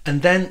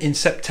 and then in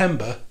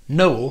September,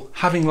 Noel,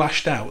 having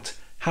lashed out,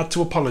 had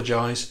to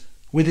apologise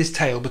with his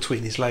tail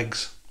between his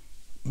legs.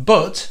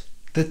 But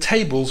the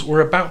tables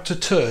were about to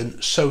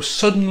turn so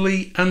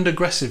suddenly and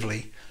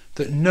aggressively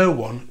that no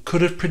one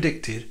could have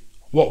predicted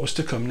what was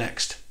to come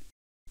next.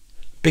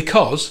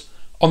 Because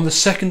on the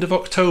 2nd of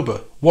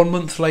October, 1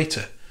 month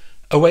later,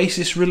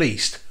 Oasis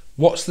released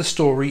What's the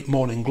Story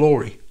Morning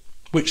Glory,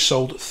 which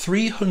sold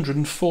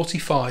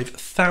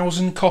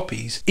 345,000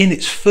 copies in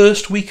its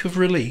first week of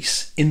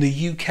release in the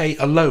UK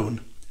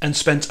alone, and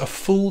spent a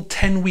full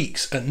 10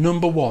 weeks at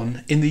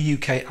 #1 in the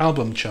UK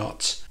album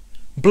charts.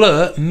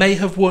 Blur may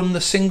have won the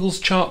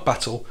singles chart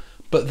battle,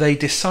 but they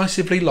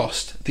decisively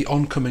lost the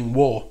oncoming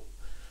war.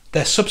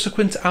 Their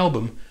subsequent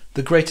album,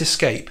 The Great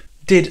Escape,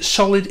 did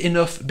solid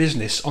enough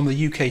business on the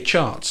UK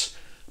charts,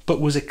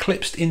 but was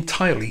eclipsed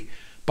entirely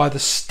by the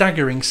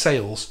staggering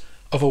sales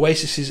of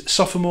Oasis's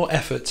sophomore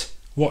effort,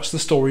 What's the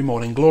Story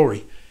Morning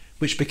Glory,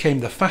 which became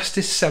the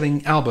fastest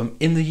selling album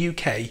in the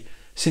UK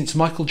since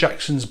Michael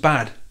Jackson's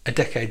Bad a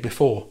decade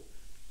before.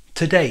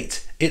 To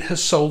date, it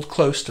has sold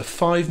close to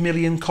 5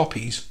 million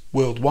copies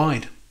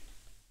worldwide.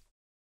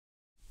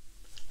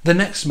 The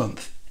next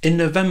month, in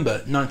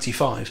November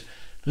 '95,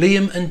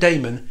 Liam and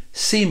Damon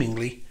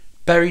seemingly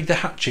buried the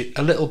hatchet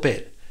a little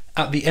bit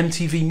at the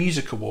MTV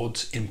Music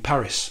Awards in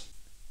Paris.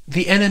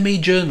 The NME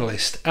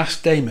journalist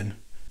asked Damon,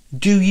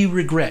 "Do you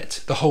regret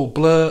the whole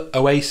Blur,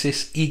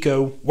 Oasis,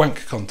 ego,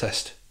 wank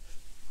contest?"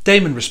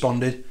 Damon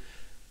responded,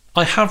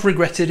 "I have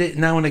regretted it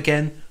now and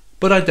again,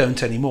 but I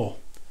don't anymore.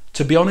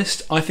 To be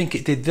honest, I think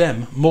it did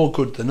them more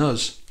good than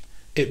us.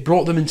 It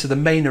brought them into the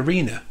main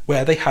arena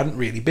where they hadn't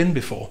really been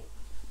before.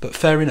 But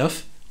fair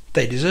enough,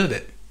 they deserve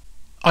it."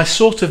 I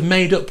sort of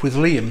made up with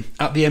Liam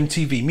at the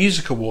MTV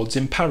Music Awards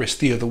in Paris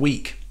the other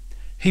week.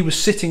 He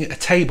was sitting at a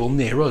table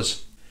near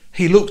us.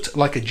 He looked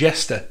like a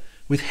jester,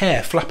 with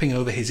hair flapping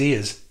over his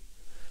ears.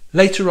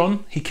 Later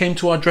on, he came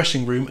to our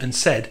dressing room and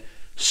said,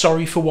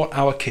 "Sorry for what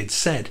our kid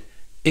said.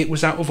 It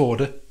was out of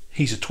order.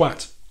 He's a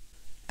twat."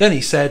 Then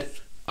he said,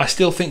 "I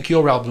still think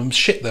your album's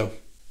shit though."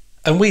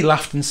 And we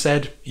laughed and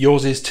said,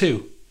 "Yours is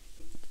too."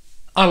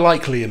 I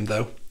like Liam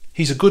though.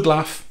 He's a good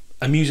laugh,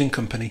 amusing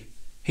company.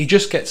 He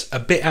just gets a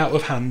bit out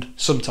of hand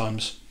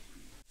sometimes.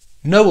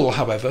 Noel,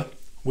 however,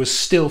 was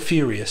still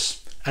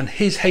furious, and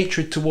his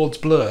hatred towards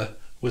Blur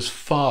was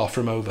far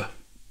from over.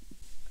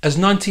 As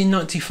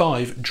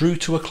 1995 drew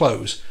to a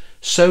close,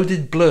 so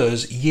did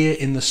Blur's Year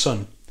in the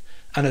Sun,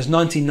 and as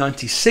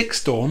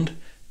 1996 dawned,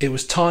 it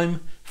was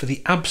time for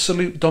the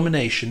absolute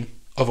domination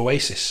of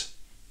Oasis.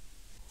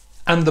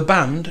 And the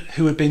band,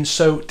 who had been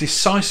so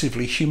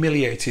decisively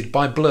humiliated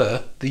by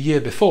Blur the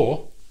year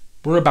before,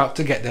 were about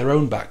to get their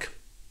own back.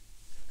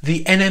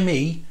 The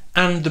NME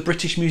and the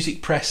British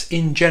music press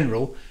in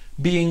general,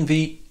 being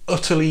the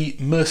utterly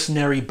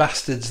mercenary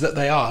bastards that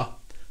they are,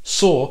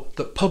 saw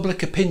that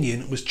public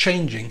opinion was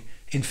changing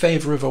in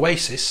favour of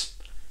Oasis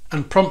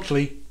and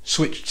promptly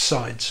switched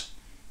sides.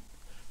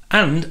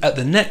 And at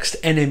the next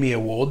NME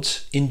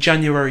Awards in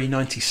January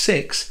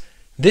 '96,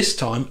 this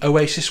time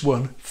Oasis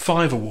won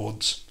 5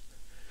 awards.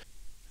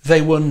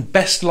 They won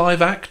Best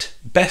Live Act,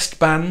 Best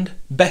Band,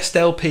 Best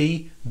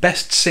LP,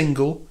 Best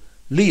Single.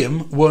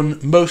 Liam won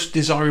Most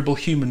Desirable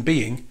Human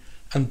Being,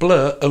 and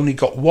Blur only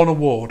got 1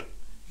 award,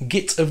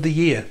 Git of the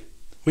Year,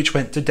 which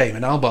went to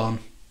Damon Albarn.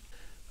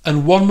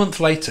 And 1 month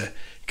later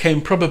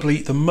came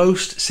probably the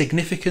most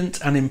significant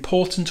and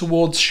important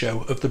awards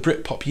show of the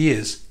Britpop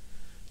years,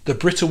 the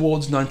Brit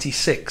Awards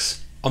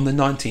 '96 on the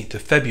 19th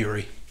of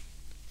February.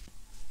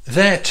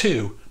 There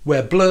too,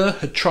 where Blur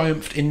had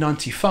triumphed in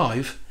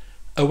 '95,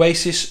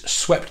 Oasis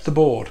swept the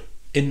board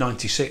in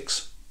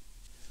 '96.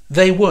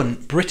 They won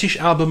British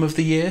Album of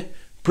the Year,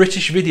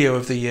 British Video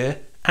of the Year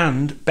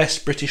and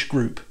Best British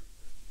Group.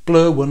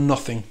 Blur won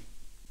nothing.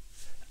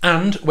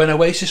 And when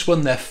Oasis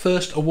won their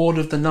first award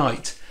of the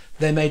night,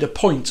 they made a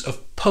point of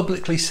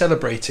publicly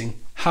celebrating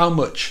how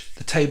much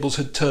the tables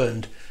had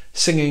turned,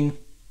 singing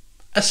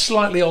a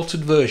slightly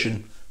altered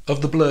version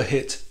of the Blur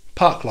hit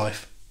Park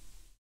Life.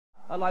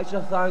 I'd like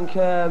to thank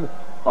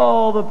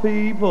all the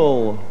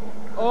people.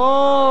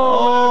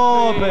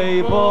 All the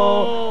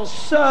people,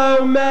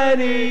 so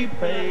many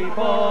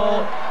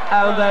people,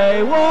 and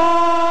they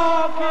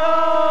walk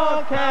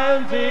your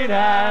counting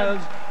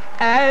hands,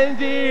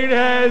 and in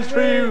hands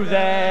through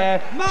their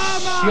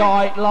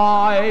shite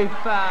life.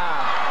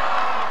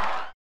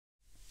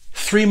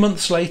 3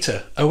 months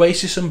later,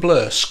 Oasis and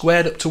Blur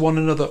squared up to one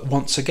another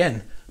once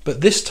again,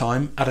 but this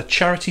time at a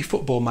charity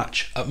football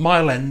match at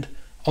Mile End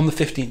on the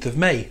 15th of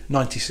May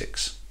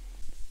 96.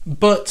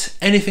 But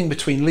anything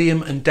between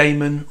Liam and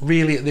Damon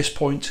really at this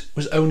point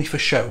was only for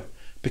show,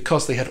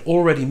 because they had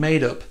already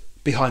made up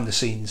behind the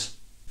scenes.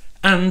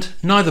 And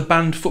neither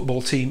band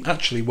football team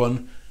actually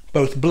won.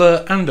 Both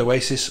Blur and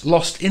Oasis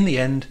lost in the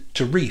end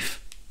to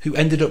Reef, who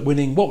ended up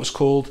winning what was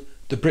called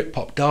the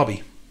Britpop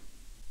Derby.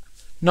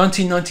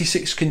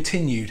 1996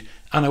 continued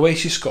and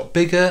Oasis got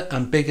bigger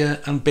and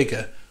bigger and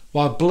bigger,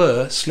 while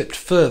Blur slipped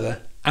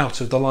further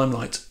out of the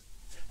limelight.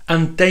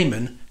 And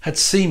Damon had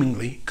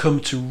seemingly come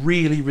to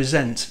really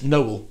resent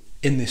Noel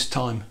in this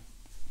time.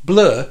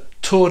 Blur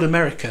toured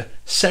America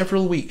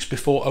several weeks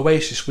before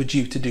Oasis were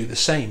due to do the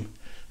same,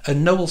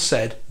 and Noel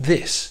said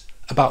this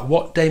about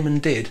what Damon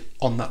did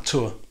on that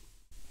tour.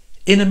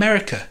 In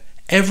America,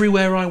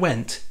 everywhere I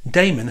went,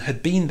 Damon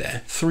had been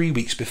there 3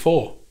 weeks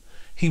before.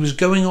 He was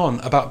going on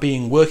about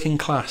being working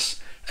class,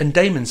 and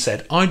Damon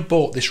said I'd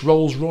bought this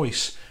Rolls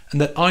Royce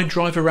and that I'd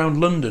drive around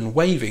London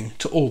waving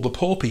to all the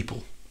poor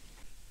people.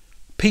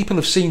 People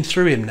have seen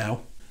through him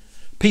now.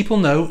 People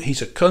know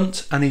he's a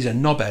cunt and he's a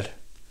knobhead.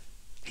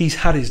 He's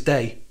had his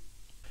day.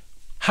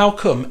 How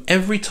come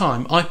every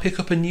time I pick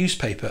up a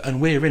newspaper and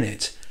we're in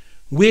it,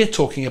 we're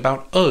talking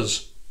about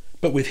us,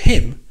 but with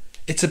him,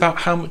 it's about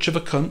how much of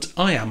a cunt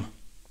I am?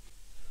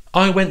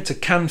 I went to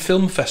Cannes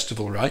Film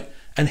Festival, right,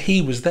 and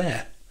he was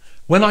there.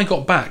 When I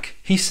got back,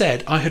 he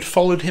said I had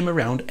followed him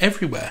around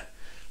everywhere,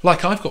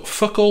 like I've got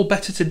fuck all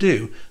better to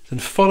do than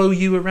follow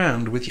you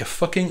around with your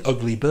fucking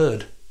ugly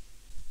bird.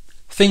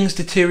 Things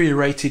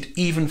deteriorated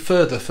even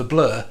further for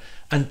Blur,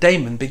 and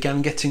Damon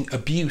began getting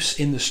abuse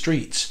in the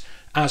streets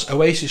as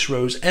Oasis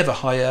rose ever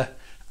higher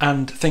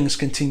and things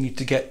continued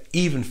to get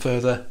even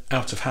further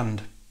out of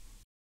hand.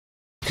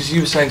 Because you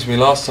were saying to me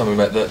last time we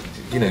met that,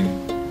 you know,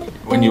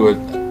 when you were,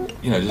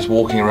 you know, just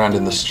walking around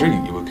in the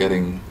street, you were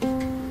getting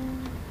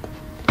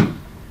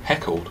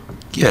heckled.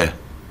 Yeah.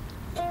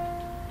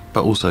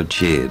 But also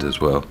cheered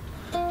as well.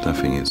 I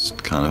think it's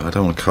kind of, I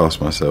don't want to cast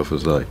myself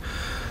as like,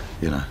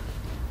 you know,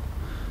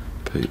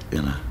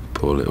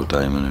 poor little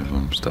Damon,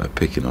 everyone started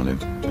picking on him.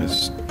 It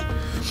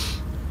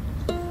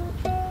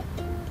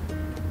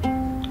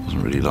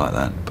wasn't really like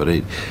that, but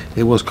it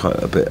was quite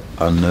a bit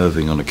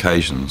unnerving on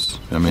occasions.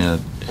 I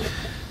mean,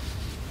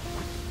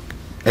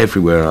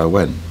 everywhere I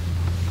went,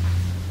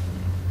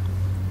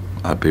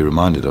 I'd be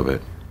reminded of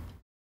it.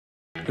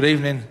 Good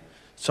evening,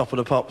 Top of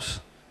the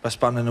Pops,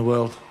 best band in the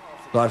world,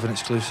 live and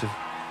exclusive.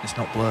 It's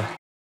not Blur.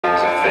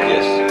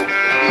 Yes,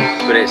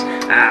 but it's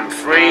I'm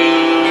free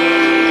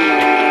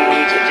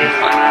to do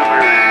whatever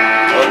I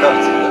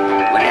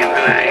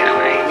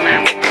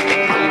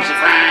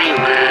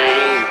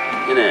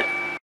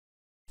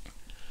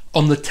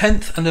On the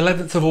 10th and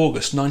 11th of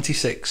August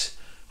 96,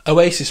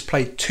 Oasis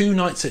played 2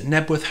 nights at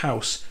Nebworth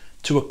House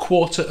to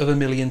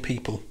 250,000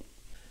 people.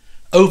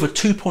 Over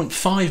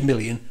 2.5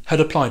 million had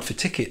applied for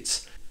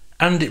tickets,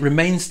 and it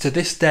remains to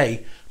this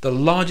day the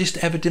largest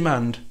ever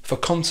demand for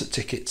concert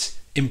tickets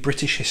in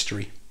British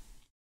history.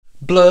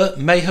 Blur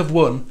may have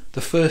won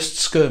the first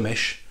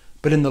skirmish,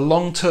 but in the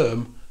long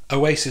term,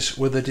 Oasis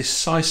were the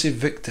decisive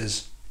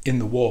victors in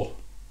the war.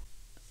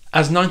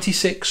 As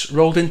 96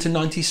 rolled into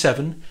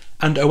 97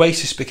 and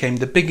Oasis became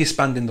the biggest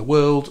band in the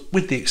world,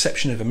 with the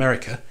exception of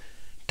America,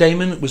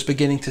 Damon was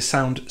beginning to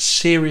sound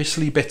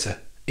seriously bitter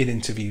in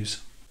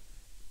interviews.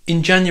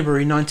 In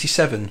January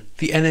 97,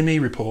 the NME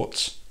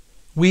reports,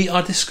 "We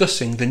are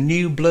discussing the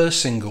new Blur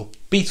single,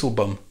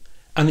 Beetlebum,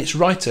 and its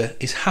writer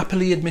is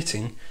happily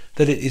admitting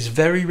that it is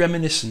very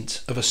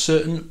reminiscent of a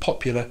certain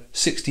popular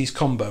 60s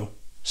combo,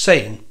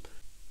 saying,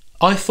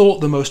 I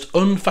thought the most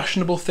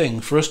unfashionable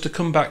thing for us to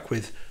come back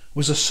with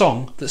was a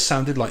song that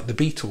sounded like the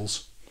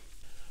Beatles.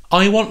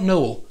 I want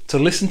Noel to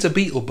listen to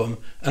Beetlebum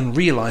and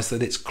realise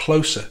that it's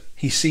closer,"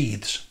 he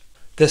seethes.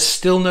 "There's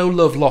still no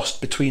love lost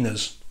between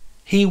us.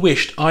 He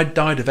wished I'd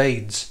died of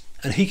AIDS,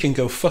 and he can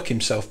go fuck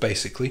himself,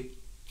 basically.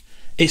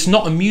 It's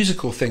not a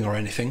musical thing or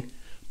anything,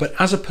 but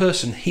as a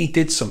person he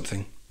did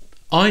something.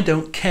 I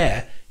don't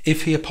care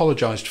if he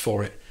apologised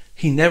for it.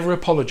 He never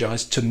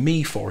apologised to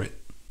me for it."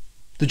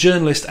 The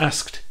journalist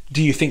asked,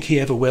 "Do you think he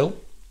ever will?"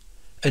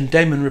 And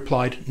Damon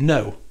replied,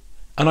 "No,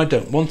 and I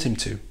don't want him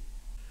to."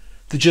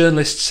 The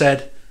journalist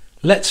said,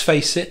 "Let's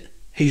face it,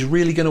 He's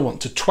really going to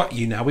want to twat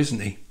you now,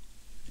 isn't he?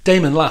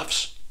 Damon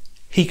laughs.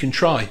 He can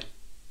try.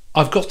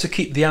 I've got to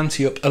keep the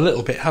ante up a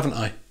little bit, haven't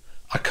I?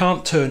 I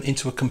can't turn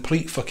into a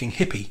complete fucking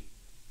hippie.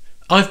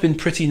 I've been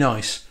pretty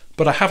nice,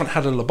 but I haven't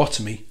had a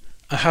lobotomy.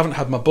 I haven't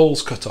had my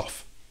balls cut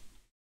off.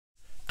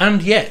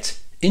 And yet,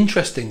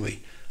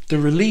 interestingly, the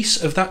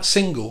release of that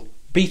single,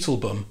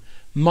 Beetlebum,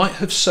 might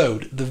have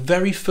sowed the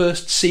very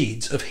first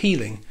seeds of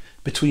healing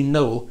between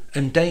Noel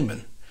and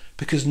Damon,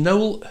 because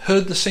Noel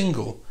heard the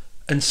single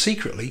and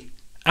secretly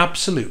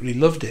absolutely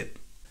loved it.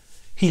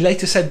 He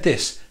later said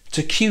this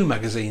to Q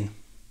magazine: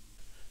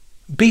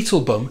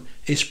 "Beetlebum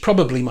is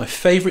probably my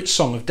favourite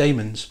song of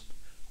Damon's.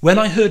 When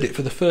I heard it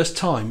for the first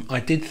time, I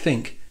did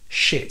think,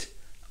 shit,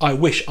 I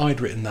wish I'd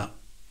written that."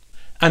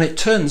 And it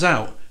turns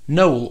out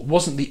Noel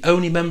wasn't the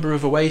only member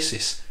of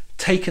Oasis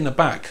taken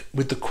aback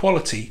with the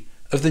quality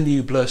of the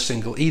new Blur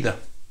single either.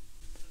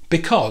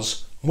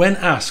 Because when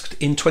asked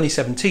in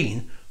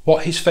 2017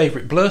 what his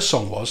favourite Blur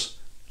song was,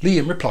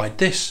 Liam replied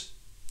this: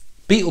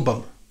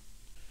 Beetlebum.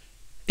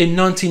 In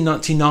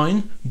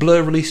 1999,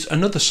 Blur released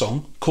another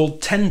song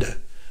called Tender,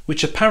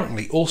 which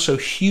apparently also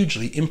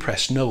hugely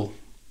impressed Noel.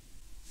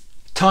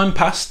 Time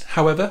passed,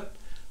 however,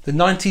 the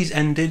 90s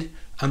ended,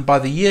 and by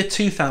the year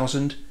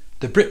 2000,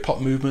 the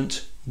Britpop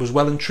movement was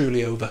well and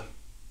truly over.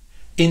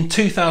 In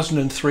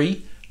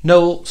 2003,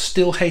 Noel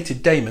still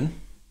hated Damon.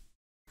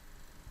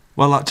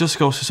 Well, that just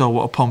goes to show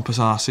what a pompous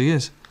arse he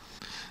is.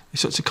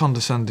 He's such a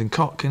condescending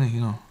cock, isn't he,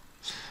 you know?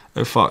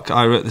 Oh fuck,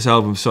 I wrote this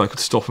album so I could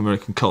stop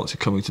American culture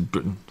coming to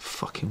Britain.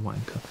 Fucking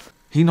wanker.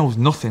 He knows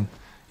nothing.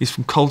 He's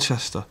from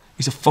Colchester.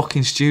 He's a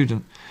fucking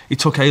student. He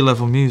took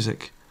A-level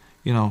music.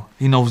 You know,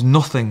 he knows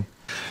nothing.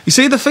 You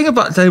see, the thing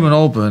about Damon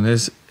Albarn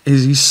is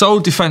he's so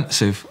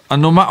defensive,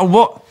 and no matter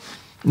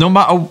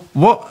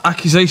what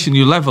accusation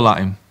you level at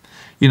him,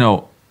 you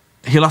know,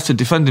 he'll have to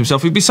defend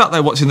himself. He'd be sat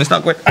there watching this now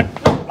going, I'm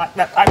not like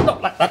that, I'm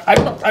not like that,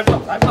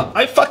 I'm not,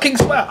 I fucking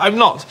swear, I'm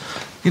not.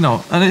 You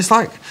know, and it's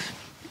like,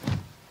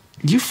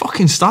 you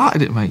fucking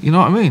started it, mate, you know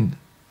what I mean?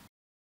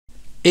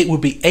 It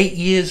would be 8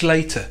 years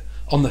later,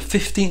 on the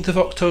 15th of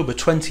October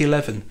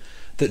 2011,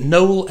 that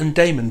Noel and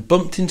Damon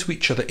bumped into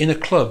each other in a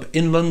club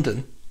in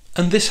London,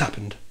 and this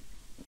happened.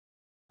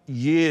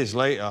 Years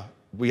later,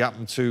 we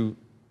happened to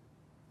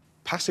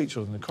pass each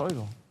other in the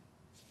corridor.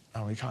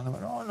 And we kind of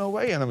went, oh, no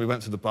way. And then we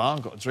went to the bar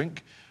and got a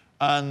drink.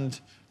 And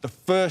the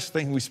first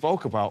thing we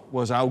spoke about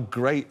was how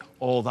great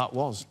all that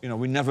was. You know,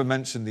 we never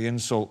mentioned the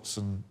insults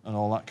and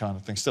all that kind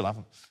of thing. Still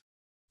haven't.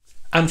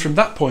 And from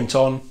that point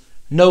on,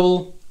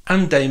 Noel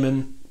and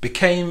Damon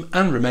became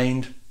and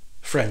remained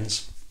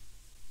friends.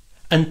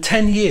 And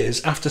 10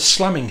 years after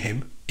slamming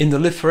him in the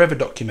Live Forever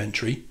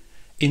documentary,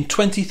 in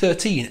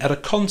 2013 at a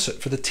concert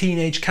for the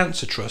Teenage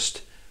Cancer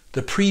Trust,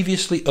 the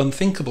previously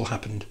unthinkable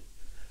happened.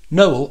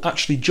 Noel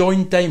actually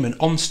joined Damon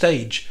on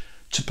stage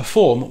to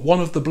perform one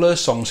of the Blur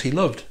songs he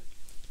loved,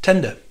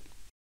 Tender.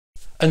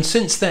 And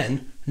since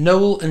then,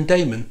 Noel and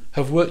Damon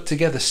have worked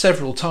together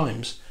several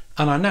times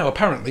and are now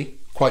apparently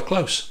quite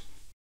close.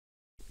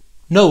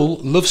 Noel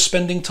loves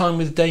spending time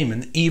with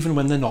Damon even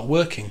when they're not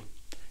working.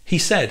 He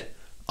said,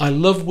 "I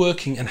love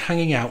working and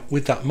hanging out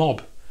with that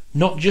mob,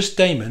 not just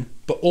Damon,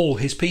 but all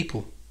his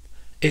people.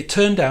 It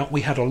turned out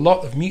we had a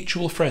lot of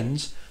mutual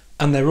friends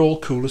and they're all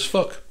cool as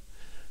fuck.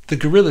 The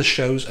Gorillaz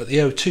shows at the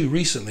O2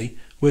 recently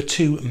were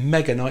 2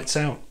 mega nights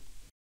out."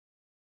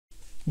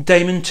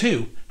 Damon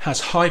too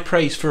has high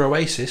praise for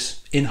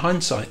Oasis in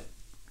hindsight.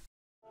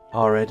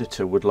 Our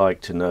editor would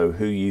like to know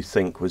who you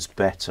think was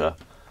better,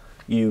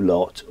 you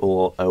lot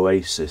or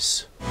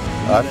Oasis.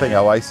 I think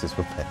Oasis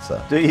were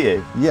better. Do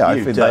you? Yeah,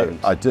 I think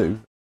I do.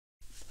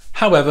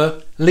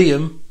 However,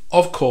 Liam,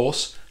 of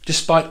course,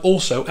 despite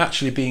also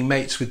actually being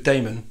mates with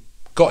Damon,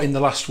 got in the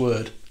last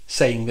word,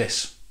 saying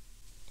this: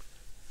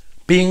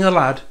 "Being a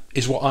lad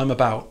is what I'm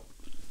about,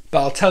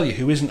 but I'll tell you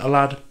who isn't a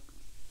lad.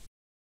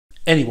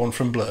 Anyone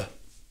from Blur."